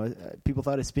 Like, people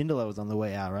thought Espindola was on the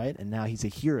way out, right? And now he's a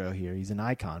hero here. He's an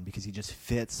icon because he just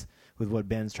fits with what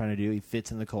Ben's trying to do. He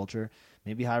fits in the culture.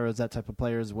 Maybe Jairo's that type of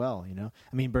player as well, I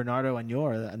mean, Bernardo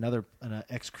Añor, another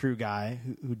ex-Crew guy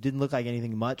who didn't look like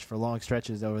anything much for long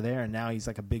stretches over there, and now he's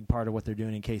like a big part of what they're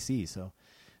doing in KC. So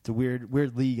it's a weird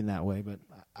league in that way, but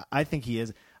I think he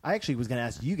is. I actually was going to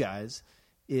ask you guys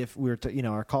if we were,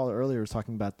 our caller earlier was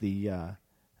talking about the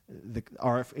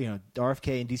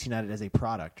RFK and DC United as a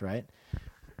product, right?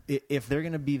 If they're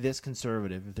going to be this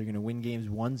conservative, if they're going to win games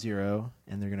 1-0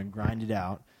 and they're going to grind it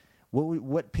out,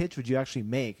 what pitch would you actually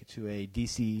make to a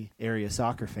DC area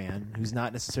soccer fan who's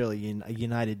not necessarily a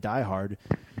United diehard?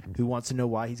 who wants to know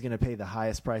why he's going to pay the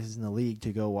highest prices in the league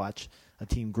to go watch a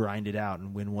team grind it out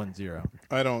and win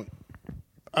 1-0.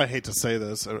 I hate to say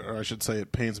this, or I should say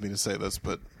it pains me to say this,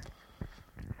 but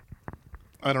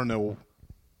I don't know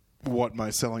what my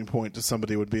selling point to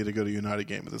somebody would be to go to a United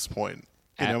game at this point.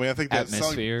 I think that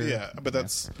atmosphere. But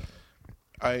that's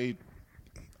I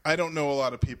don't know a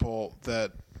lot of people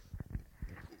that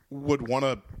would want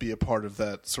to be a part of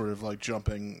that sort of like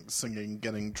jumping, singing,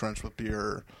 getting drenched with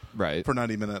beer for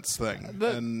 90 minutes thing.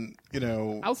 And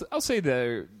I'll say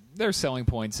their selling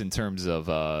points in terms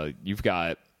of you've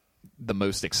got the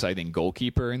most exciting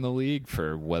goalkeeper in the league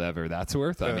for whatever that's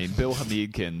worth. I mean, Bill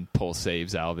Hamid can pull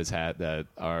saves out of his hat that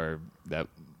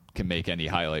can make any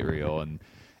highlight reel,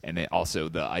 and also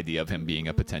the idea of him being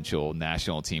a potential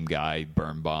national team guy,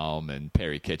 Birnbaum and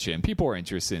Perry Kitchen. People are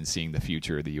interested in seeing the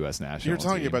future of the U.S. national team. You're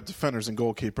talking about defenders and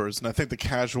goalkeepers, and I think the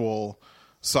casual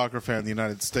soccer fan in the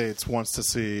United States wants to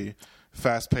see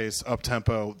fast-paced,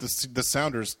 up-tempo, the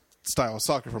Sounders style of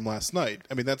soccer from last night.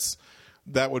 I mean,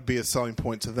 that would be a selling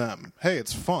point to them. Hey,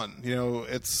 it's fun.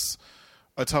 It's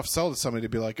a tough sell to somebody to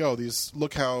be like, oh,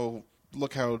 look how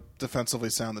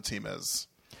defensively sound the team is.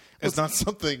 It's not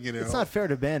something, It's not fair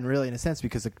to Ben, really, in a sense,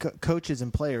 because the coaches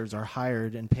and players are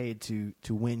hired and paid to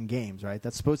win games, right?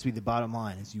 That's supposed to be the bottom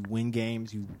line, is you win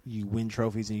games, you win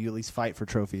trophies, and you at least fight for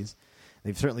trophies.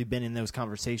 They've certainly been in those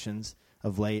conversations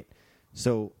of late.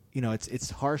 So,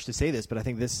 it's harsh to say this, but I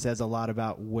think this says a lot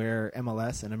about where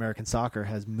MLS and American soccer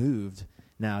has moved.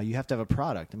 Now, you have to have a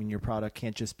product. I mean, your product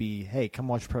can't just be, hey, come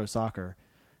watch pro soccer.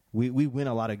 We win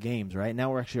a lot of games, right?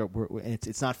 Now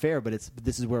it's not fair, but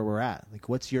this is where we're at. Like,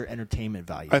 what's your entertainment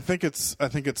value? I think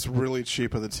it's really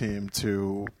cheap of the team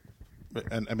to,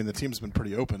 and I mean the team's been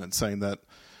pretty open in saying that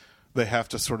they have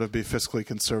to sort of be fiscally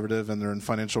conservative and they're in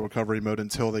financial recovery mode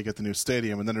until they get the new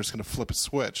stadium, and then they're just going to flip a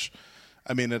switch.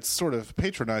 I mean, it's sort of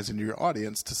patronizing to your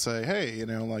audience to say, hey,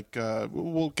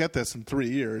 we'll get this in 3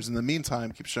 years. In the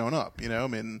meantime, keep showing up. I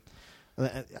mean.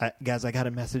 Guys, I got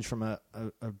a message from a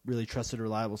really trusted,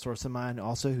 reliable source of mine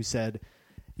also who said,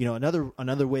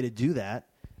 another way to do that,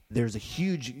 there's a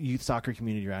huge youth soccer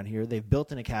community around here. They've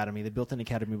built an academy. They built an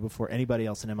academy before anybody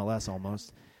else in MLS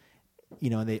almost.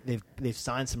 They've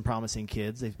signed some promising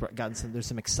kids. They've gotten there's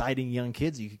some exciting young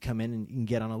kids you could come in and you can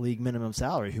get on a league minimum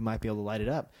salary who might be able to light it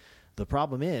up. The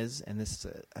problem is, and this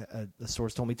a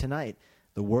source told me tonight,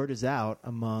 the word is out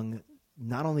among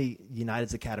not only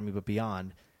United's academy but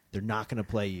beyond. They're not going to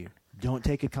play you. Don't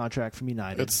take a contract from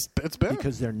United. It's bad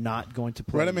because they're not going to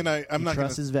play. Right? I mean, I'm not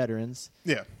trust his veterans.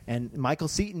 Yeah. And Michael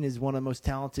Seaton is one of the most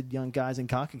talented young guys in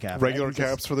CONCACAF. Regular right?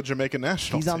 caps for the Jamaican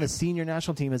national He's team. on the senior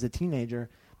national team as a teenager,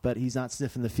 but he's not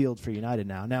sniffing the field for United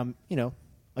now. Now,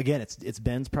 again, it's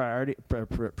Ben's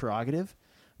prerogative,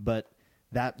 but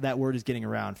that word is getting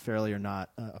around, fairly or not,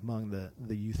 among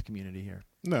the youth community here.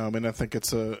 No, I mean, I think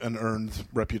it's an earned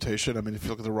reputation. I mean, if you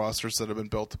look at the rosters that have been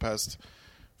built the past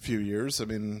few years, I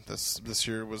mean, this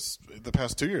year was the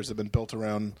past 2 years have been built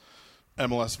around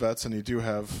MLS vets, and you do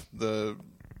have the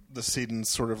Seedens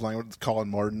sort of language, Colin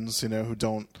Martins, who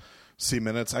don't see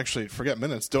minutes. Actually, forget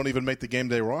minutes, don't even make the game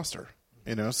day roster.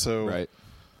 So right.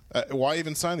 Why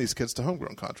even sign these kids to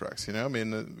homegrown contracts? I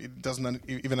mean, it doesn't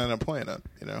even end up playing it.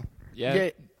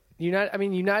 Yeah.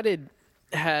 United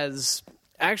has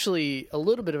actually a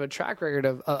little bit of a track record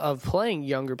of playing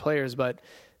younger players, but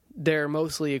they're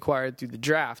mostly acquired through the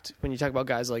draft. When you talk about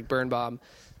guys like Birnbaum,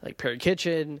 like Perry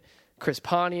Kitchen, Chris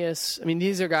Pontius, I mean,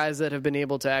 these are guys that have been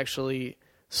able to actually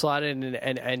slot in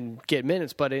and get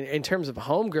minutes. But in terms of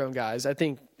homegrown guys, I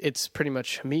think it's pretty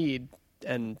much Hamid,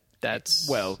 and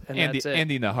that's Andy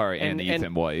Nahar and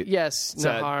Ethan White. Yes, so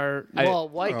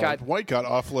Nahar. White got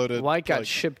offloaded. White got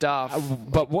shipped off.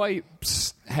 But White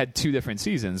had 2 different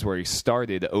seasons where he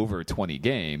started over 20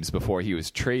 games before he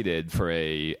was traded for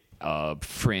a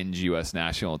fringe U.S.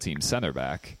 national team center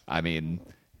back. I mean,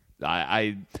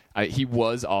 he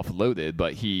was offloaded,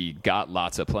 but he got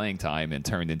lots of playing time and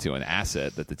turned into an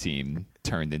asset that the team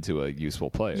turned into a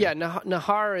useful player. Yeah,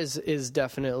 Nahar is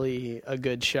definitely a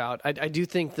good shout. I do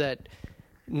think that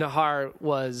Nahar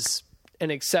was an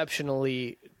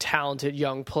exceptionally talented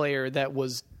young player that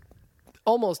was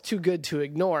almost too good to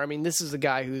ignore. I mean, this is a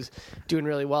guy who's doing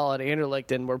really well at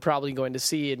Anderlecht, and we're probably going to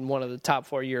see in one of the top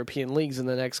 4 European leagues in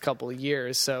the next couple of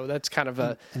years. So that's kind of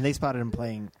a. And they spotted him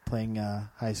playing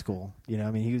high school. I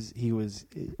mean, he was.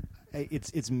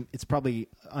 It's probably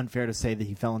unfair to say that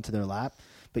he fell into their lap,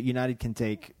 but United can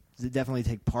definitely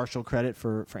take partial credit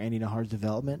for Andy Nahar's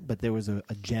development. But there was a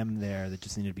gem there that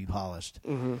just needed to be polished.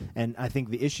 Mm-hmm. And I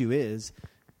think the issue is,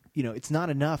 it's not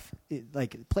enough.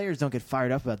 Like players don't get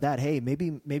fired up about that. Hey,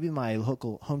 maybe my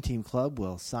local home team club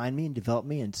will sign me and develop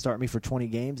me and start me for 20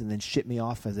 games and then ship me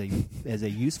off as a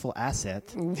useful asset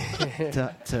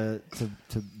to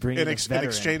bring in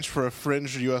exchange for a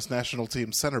fringe U.S. national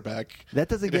team center back. That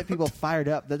doesn't get people fired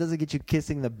up. That doesn't get you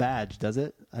kissing the badge, does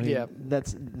it? I mean,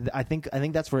 I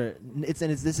think that's where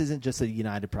this isn't just a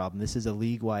United problem. This is a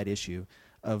league-wide issue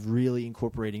of really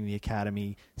incorporating the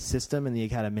academy system and the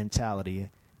academy mentality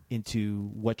into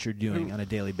what you're doing on a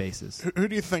daily basis. Who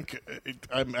do you think,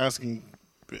 I'm asking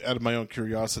out of my own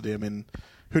curiosity, I mean,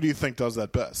 who do you think does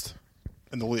that best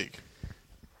in the league?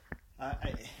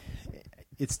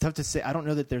 It's tough to say. I don't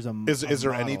know that there's a Is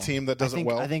there any team that does it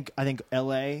well? I think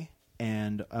LA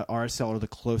and RSL are the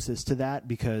closest to that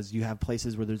because you have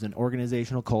places where there's an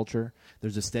organizational culture,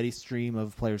 there's a steady stream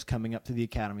of players coming up to the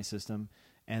academy system,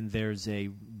 and there's a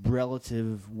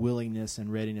relative willingness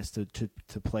and readiness to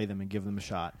play them and give them a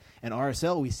shot. And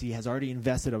RSL, we see, has already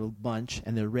invested a bunch,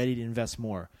 and they're ready to invest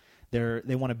more.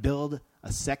 They want to build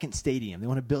a second stadium. They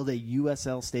want to build a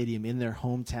USL stadium in their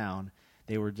hometown.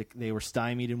 They were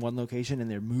stymied in one location,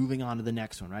 and they're moving on to the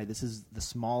next one. Right? This is the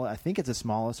small. I think it's the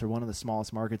smallest or one of the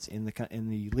smallest markets in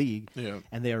the league. Yeah.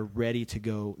 And they are ready to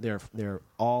go. They're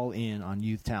all in on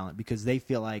youth talent because they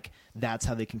feel like that's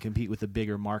how they can compete with a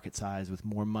bigger market size, with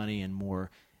more money and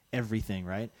more everything.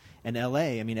 Right? And LA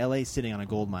is sitting on a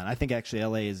gold mine. I think actually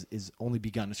LA is only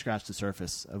begun to scratch the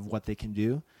surface of what they can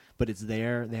do, but it's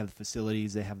there. They have the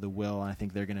facilities. They have the will, and I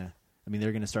think they're gonna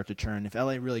start to churn. If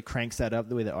LA really cranks that up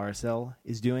the way that RSL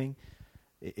is doing,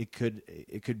 it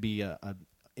could be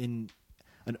an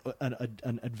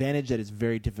advantage that is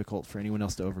very difficult for anyone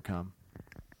else to overcome.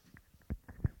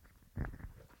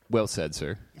 Well said,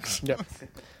 sir. Yep.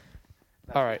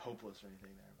 All right.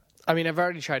 I mean, I've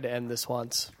already tried to end this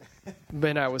once,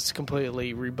 but I was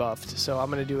completely rebuffed, so I'm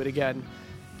going to do it again.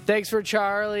 Thanks for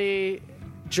Charlie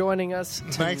joining us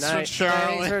tonight. Thanks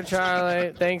for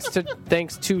Charlie.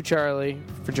 Thanks to Charlie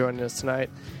for joining us tonight,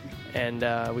 and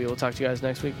we will talk to you guys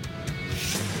next week.